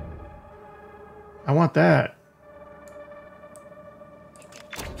 I want that.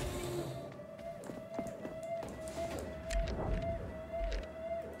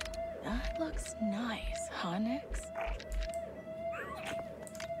 That looks nice, huh, Nix?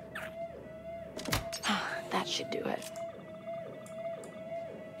 That should do it.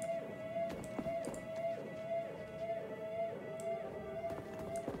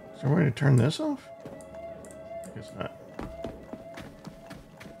 Is there a way to turn this off? I guess not.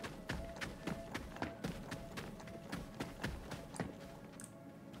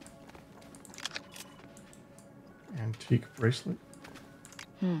 Antique bracelet.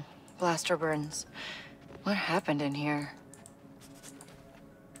 Blaster burns. What happened in here?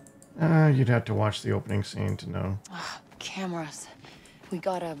 You'd have to watch the opening scene to know. Cameras. We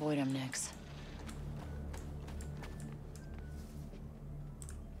gotta avoid them, Nix.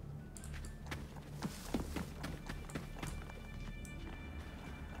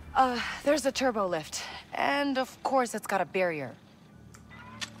 There's a turbo lift. And of course it's got a barrier.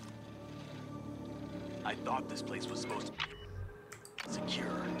 I thought this place was supposed to be secure.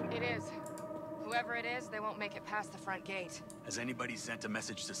 It is. Whoever it is, they won't make it past the front gate. Has anybody sent a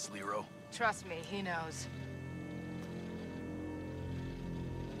message to Sliro? Trust me, he knows.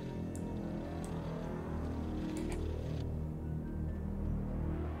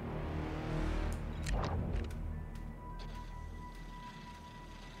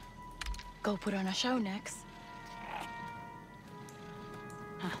 Go put on a show next.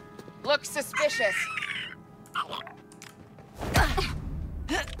 Looks suspicious.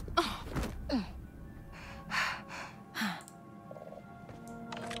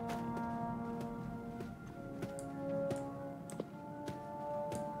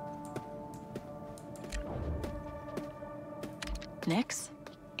 Nix,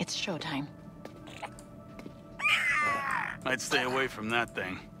 it's showtime. I'd stay away from that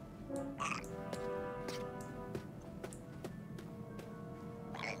thing.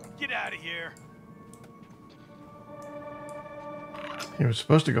 Get out of here. He was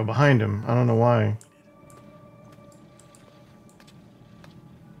supposed to go behind him. I don't know why.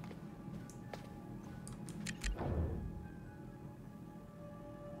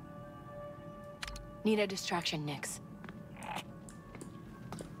 Need a distraction, Nix.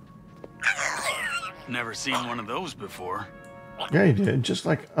 Never seen one of those before. Yeah, he did. Just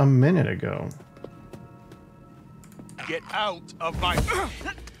like a minute ago. Get out of my...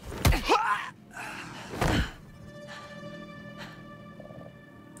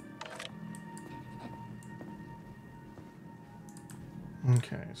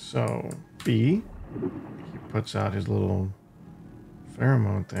 Okay, so B, he puts out his little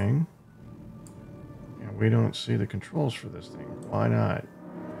pheromone thing. And we don't see the controls for this thing. Why not?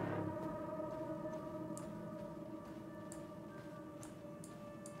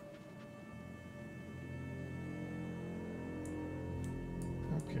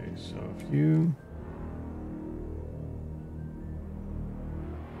 Okay, so if you...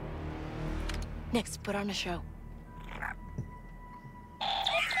 Nix, put on a show.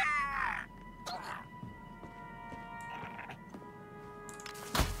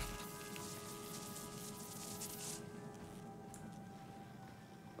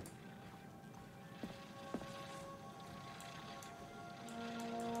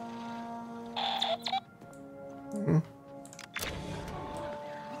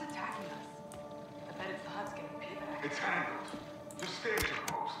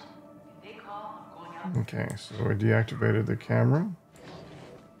 Okay, so we deactivated the camera.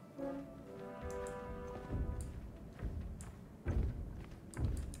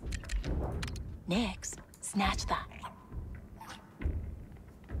 Nix, snatch that.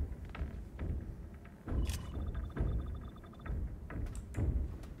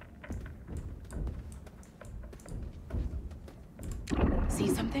 See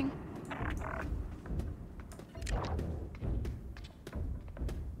something?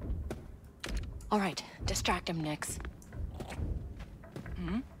 All right, distract him, Nix.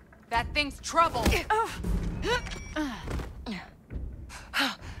 Hmm? That thing's trouble.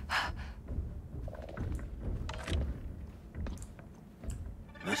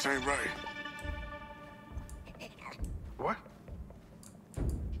 This ain't right. What?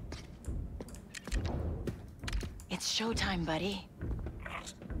 It's showtime, buddy.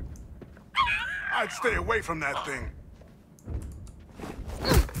 I'd stay away from that thing.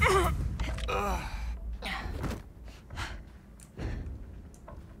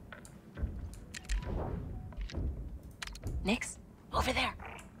 Nix, over there.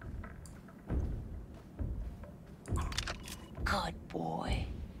 Good boy.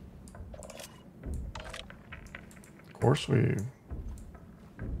 Of course we...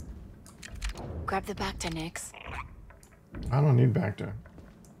 Grab the Bacta, Nix. I don't need Bacta.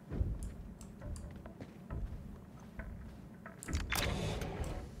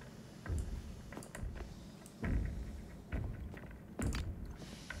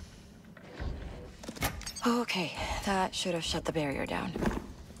 Okay, that should have shut the barrier down.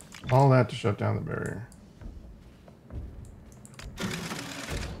 All that to shut down the barrier.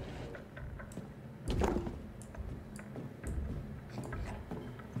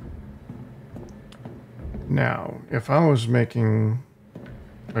 Now, if I was making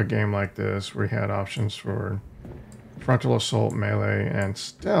a game like this where we had options for frontal assault, melee, and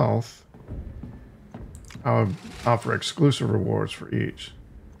stealth, I would offer exclusive rewards for each.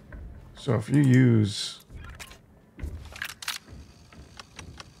 So if you use...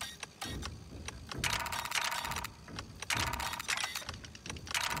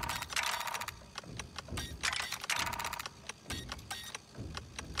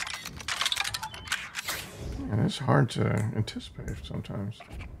 And it's hard to anticipate sometimes.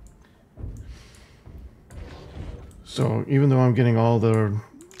 So even though I'm getting all the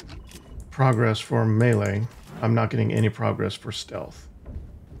progress for melee, I'm not getting any progress for stealth.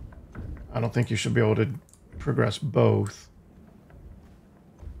 I don't think you should be able to progress both.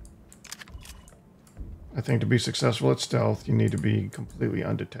 I think to be successful at stealth, you need to be completely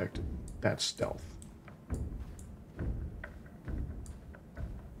undetected. That's stealth.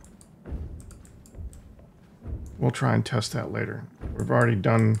 we'll try and test that later. We've already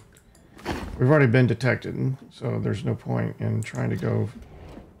been detected, so there's no point in trying to go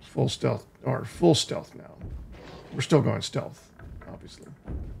full stealth now. We're still going stealth, obviously.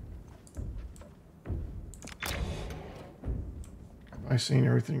 Have I seen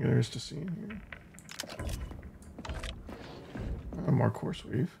everything there is to see in here? More course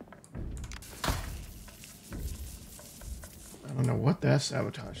weave. I don't know what that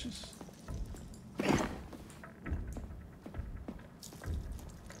sabotages.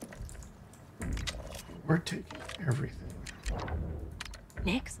 We're taking everything.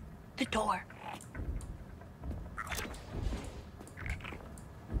 Nix, the door.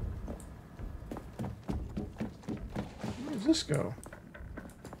 Where does this go?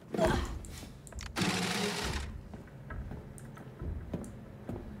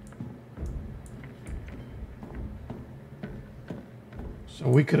 So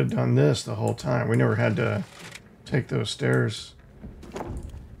we could have done this the whole time. We never had to take those stairs.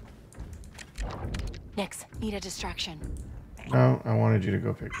 Nix, need a distraction. No, I wanted you to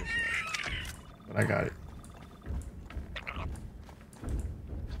go pick this up. But I got it.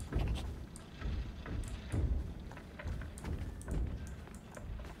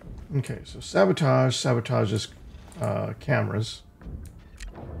 Okay, so sabotages cameras.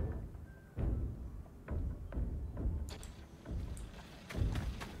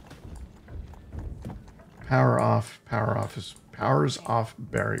 Powers off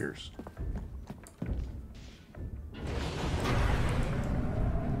barriers.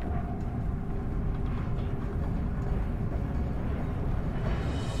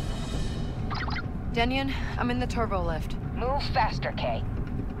 Denyon, I'm in the turbo lift. Move faster, Kay.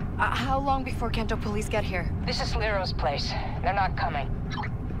 How long before Kanto police get here? This is Lero's place. They're not coming.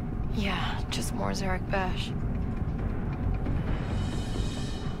 Yeah, just more Zerek Bash.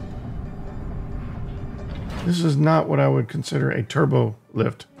 This is not what I would consider a turbo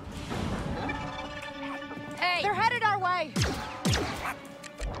lift. Hey! They're headed our way!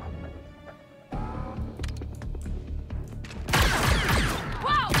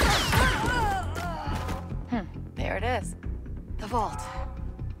 Whoa! There it is. The vault.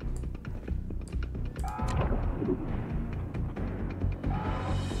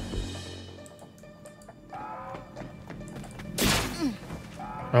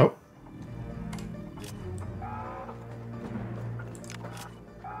 Oh.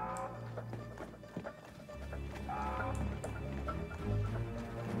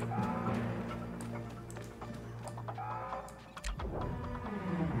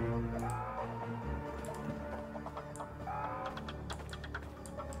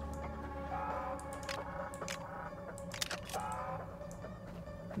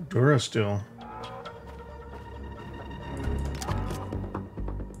 Dura still.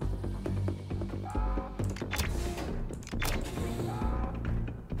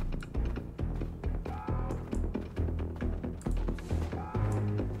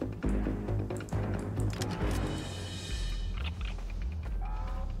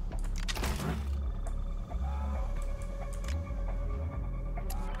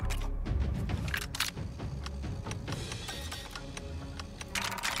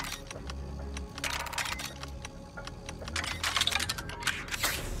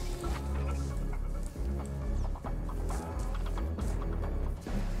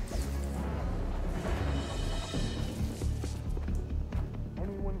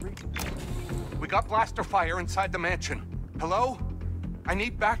 We got blaster fire inside the mansion. Hello? I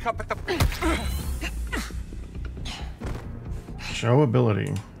need backup at the... Show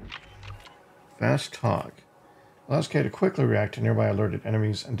ability. Fast talk. Allows K to quickly react to nearby alerted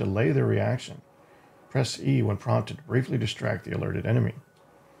enemies and delay their reaction. Press E when prompted to briefly distract the alerted enemy.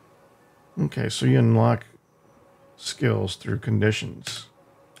 Okay, so you unlock skills through conditions.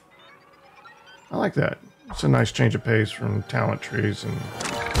 I like that. It's a nice change of pace from talent trees and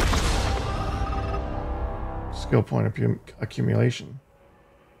skill point accumulation.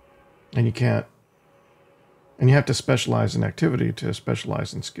 And you can't... And you have to specialize in activity to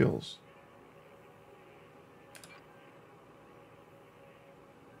specialize in skills.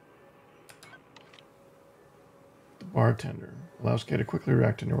 The bartender allows K to quickly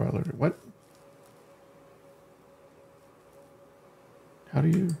react to nearby alerted. What? How do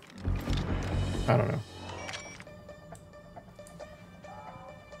you... I don't know.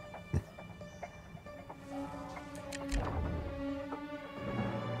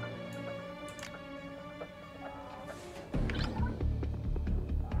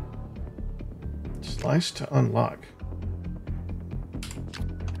 Slice to unlock.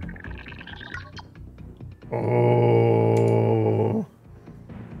 Oh.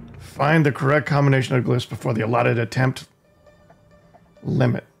 Find the correct combination of glyphs before the allotted attempt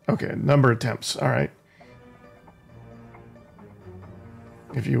limit. Okay, number of attempts. All right.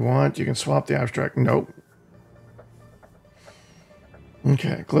 If you want, you can swap the abstract. Nope.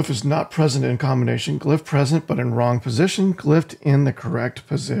 Okay, glyph is not present in combination. Glyph present, but in wrong position. Glyph in the correct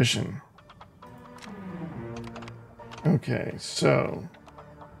position. Okay, so...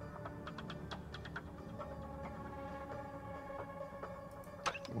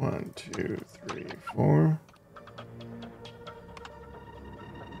 One, two, three, four.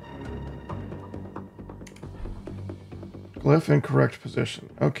 Glyph in correct position.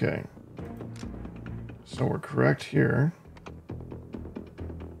 Okay. So we're correct here.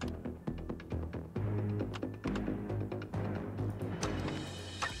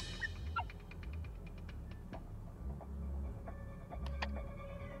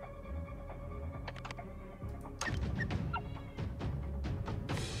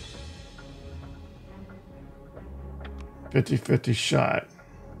 .50-50 shot.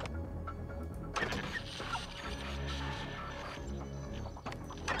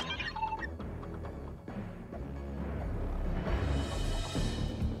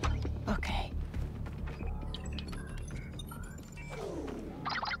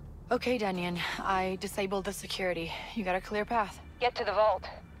 Okay, Denyon. I disabled the security. You got a clear path. Get to the vault.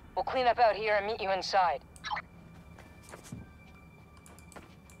 We'll clean up out here and meet you inside.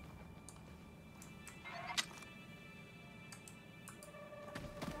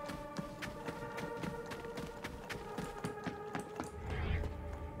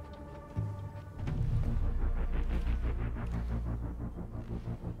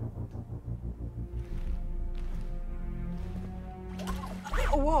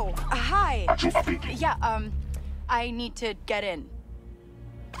 Whoa, hi. Yeah, I need to get in.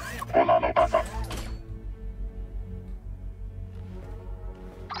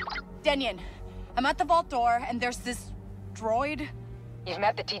 Denyon, I'm at the vault door, and there's this droid. You've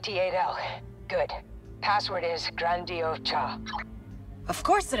met the TT-8L. Good. Password is Grandio Cha. Of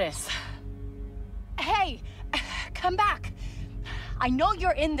course it is. Hey, come back. I know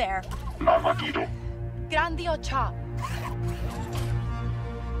you're in there. Grandio Cha.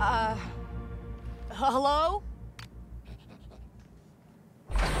 Hello?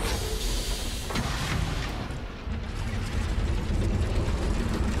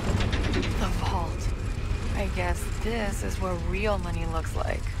 The vault. I guess this is what real money looks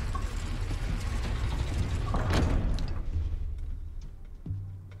like.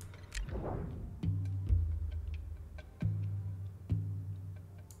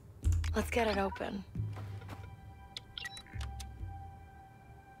 Let's get it open.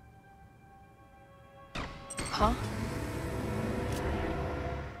 Huh?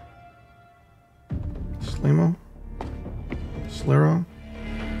 Slimo? Slero?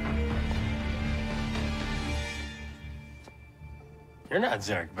 You're not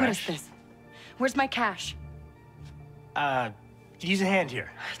Zarek Bash. What is this? Where's my cash? Use a hand here.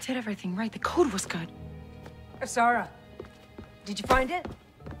 I did everything right. The code was good. Sarah, did you find it?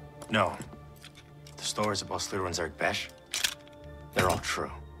 No. The stories about Slero and Zarek Bash, they're all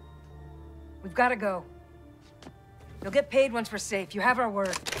true. We've got to go. You'll get paid once we're safe. You have our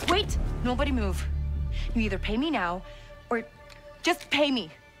word. Wait! Nobody move. You either pay me now, or just pay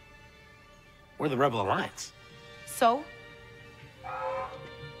me. We're the Rebel Alliance. So?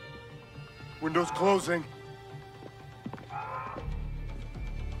 Windows closing.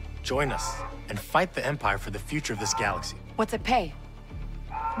 Join us and fight the Empire for the future of this galaxy. What's it pay?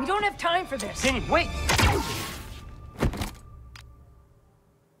 We don't have time for this. Danny, wait!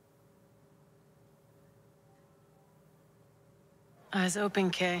 Eyes open,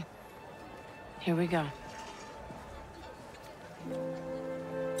 Kay. Here we go.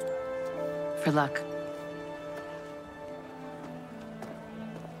 For luck.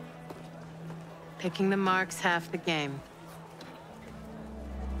 Picking the mark's half the game.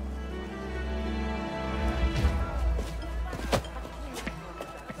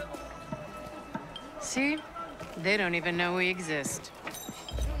 See? They don't even know we exist.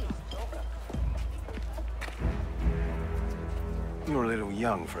 You're a little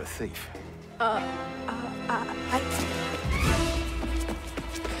young for a thief.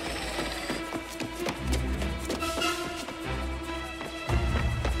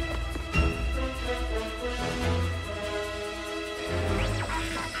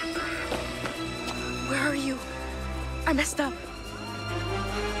 Where are you? I messed up.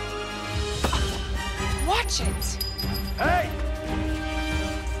 Watch it! Hey!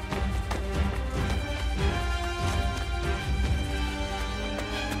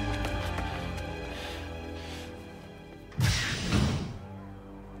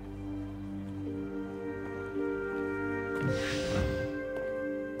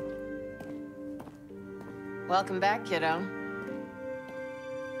 Welcome back, kiddo.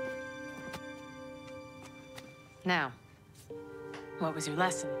 Now, what was your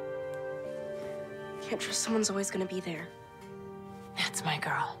lesson? Can't trust someone's always gonna be there. That's my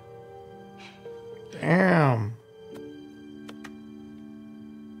girl. Damn.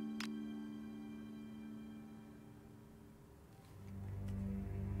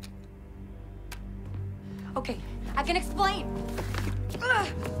 Okay, I can explain.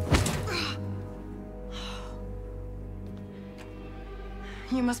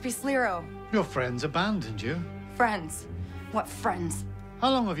 You must be Sliro. Your friends abandoned you. Friends? What friends? How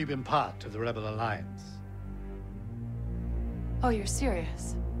long have you been part of the Rebel Alliance? Oh, you're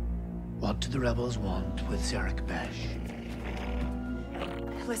serious? What do the rebels want with Zerek Besh?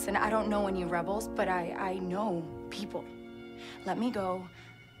 Listen, I don't know any rebels, but I know people. Let me go.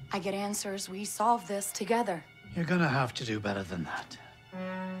 I get answers. We solve this together. You're gonna have to do better than that.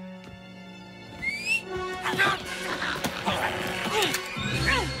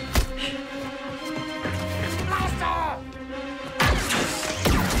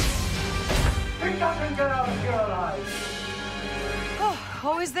 He doesn't get out of here alive. Oh,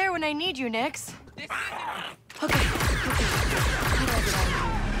 always there when I need you, Nix. Okay. How do I get out of here?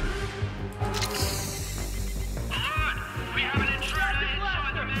 We have an intruder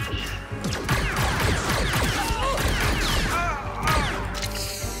inside the mansion.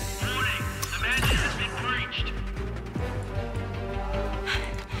 Warning, the mansion has been breached.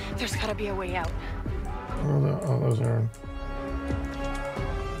 There's gotta be a way out. Oh, those are.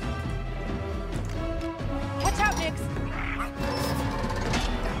 Watch out, Nix!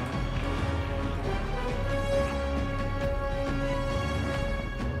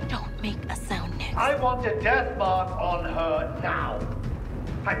 Don't make a sound, Nix. I want a death mark on her now.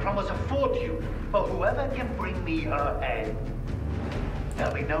 I promise a fortune for whoever can bring me her head.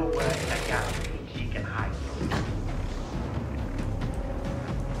 There'll be nowhere in the galaxy she can hide from.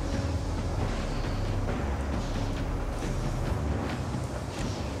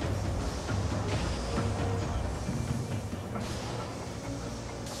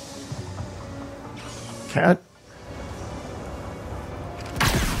 Cat?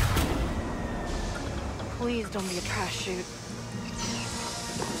 Please don't be a trash chute.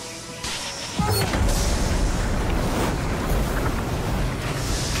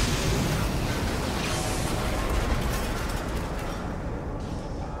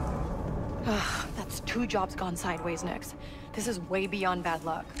 That's 2 jobs gone sideways, Nix. This is way beyond bad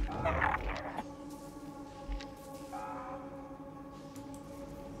luck.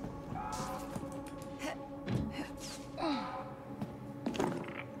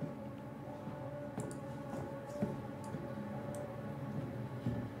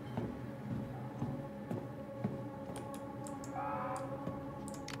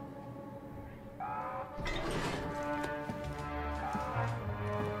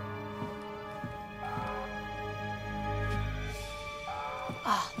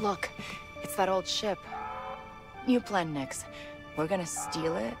 Oh, look. It's that old ship. New plan, Nix. We're gonna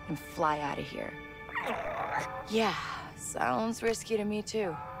steal it and fly out of here. Yeah, sounds risky to me,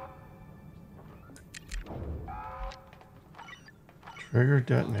 too. Trigger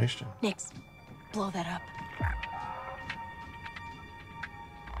detonation. Nix, blow that up.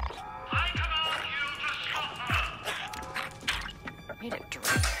 Need a drink.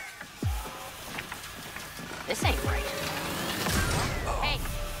 This ain't right. Hey,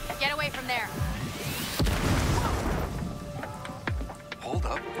 get away from there. Hold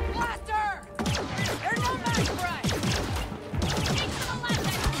up. Blaster! There's no match for us! Take to the left,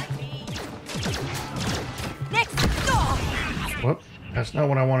 I don't like me! Nix, go! Whoop, that's not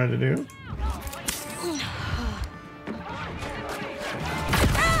what I wanted to do.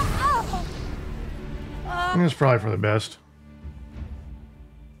 I think it's probably for the best.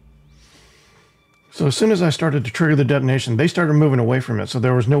 So as soon as I started to trigger the detonation, they started moving away from it. So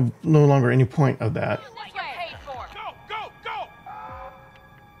there was no longer any point of that.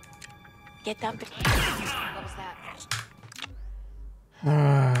 Get up. What was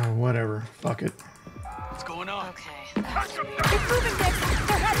that? Whatever. Fuck it. What's going on? Okay. Keep moving, Nix.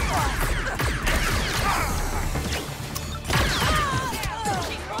 They're heading for us.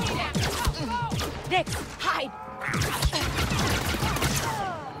 Nix, hide.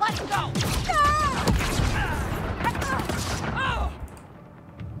 Let's go!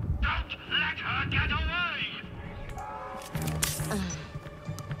 Don't let her get away!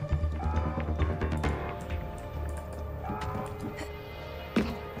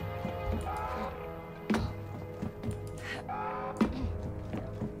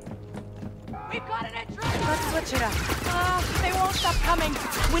 We've got an intruder! Let's switch it up. They won't stop coming.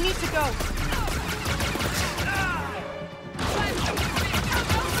 We need to go.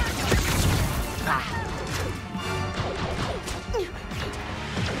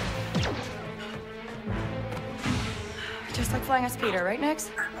 Just like flying a speeder, right, Nix?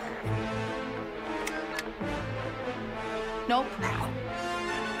 Nope.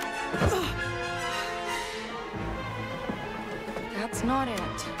 That's not it.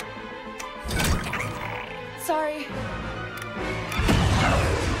 Sorry.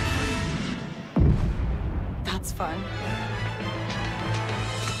 That's fun.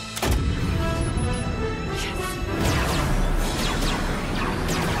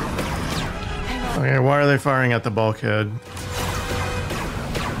 Okay, why are they firing at the bulkhead?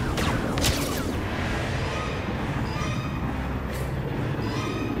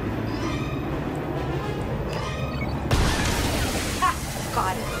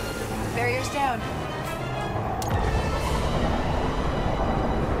 Got it. Barrier's down.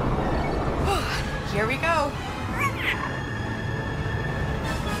 Here we go.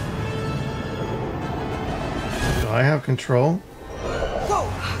 Do I have control? Whoa!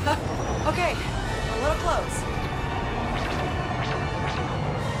 Okay, a little close.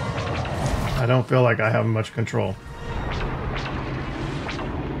 I don't feel like I have much control.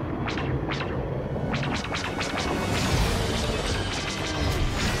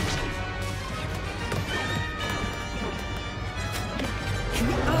 Get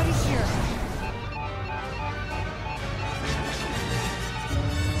me out of here.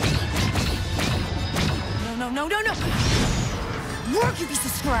 No. Work, you piece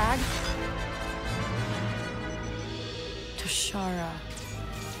of scrag. Tashara.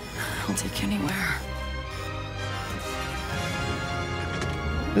 I'll take anywhere.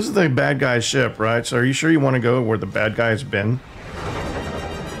 This is the bad guy's ship, right? So are you sure you want to go where the bad guy's been?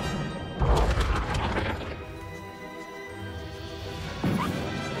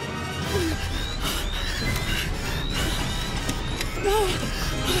 No.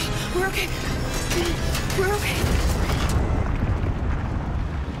 We're okay. We're okay.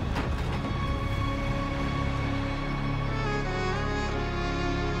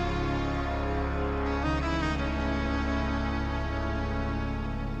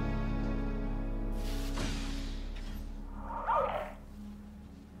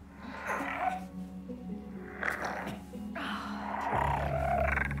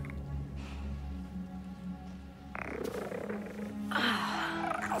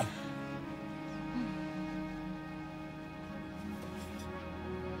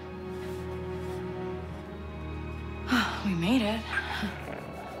 We made it.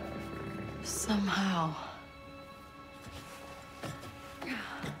 Somehow.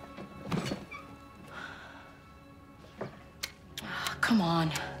 Come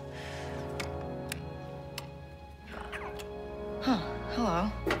on. Huh,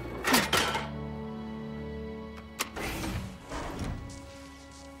 hello.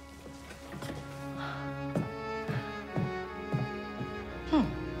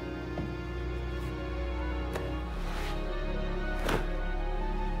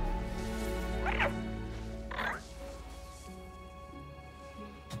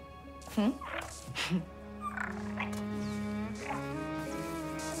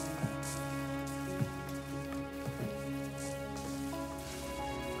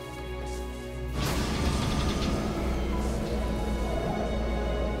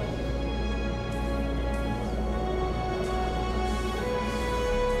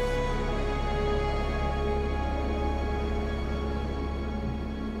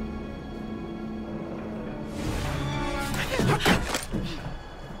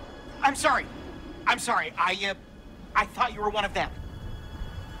 I'm sorry. I thought you were one of them.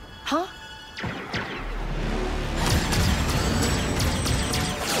 Huh?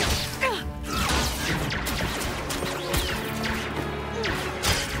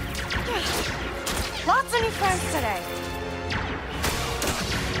 Lots of new friends today.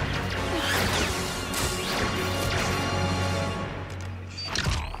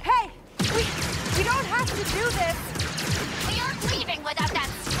 Hey, we don't have to do this. We aren't leaving without that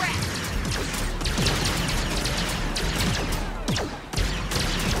scrap.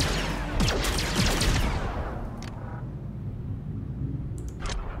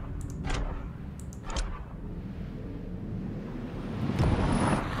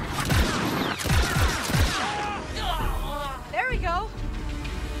 There we go.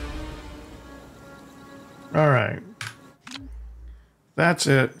 All right. That's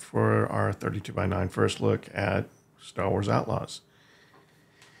it for our 32x9 first look at Star Wars Outlaws.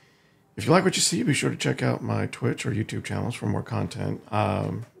 If you like what you see, be sure to check out my Twitch or YouTube channels for more content.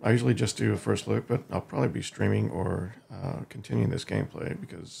 I usually just do a first look, but I'll probably be streaming or continuing this gameplay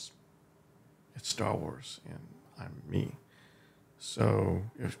because it's Star Wars and I'm me. So,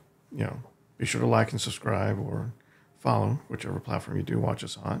 if Be sure to like and subscribe or follow whichever platform you do watch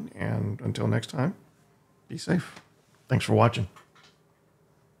us on. And until next time, be safe. Thanks for watching.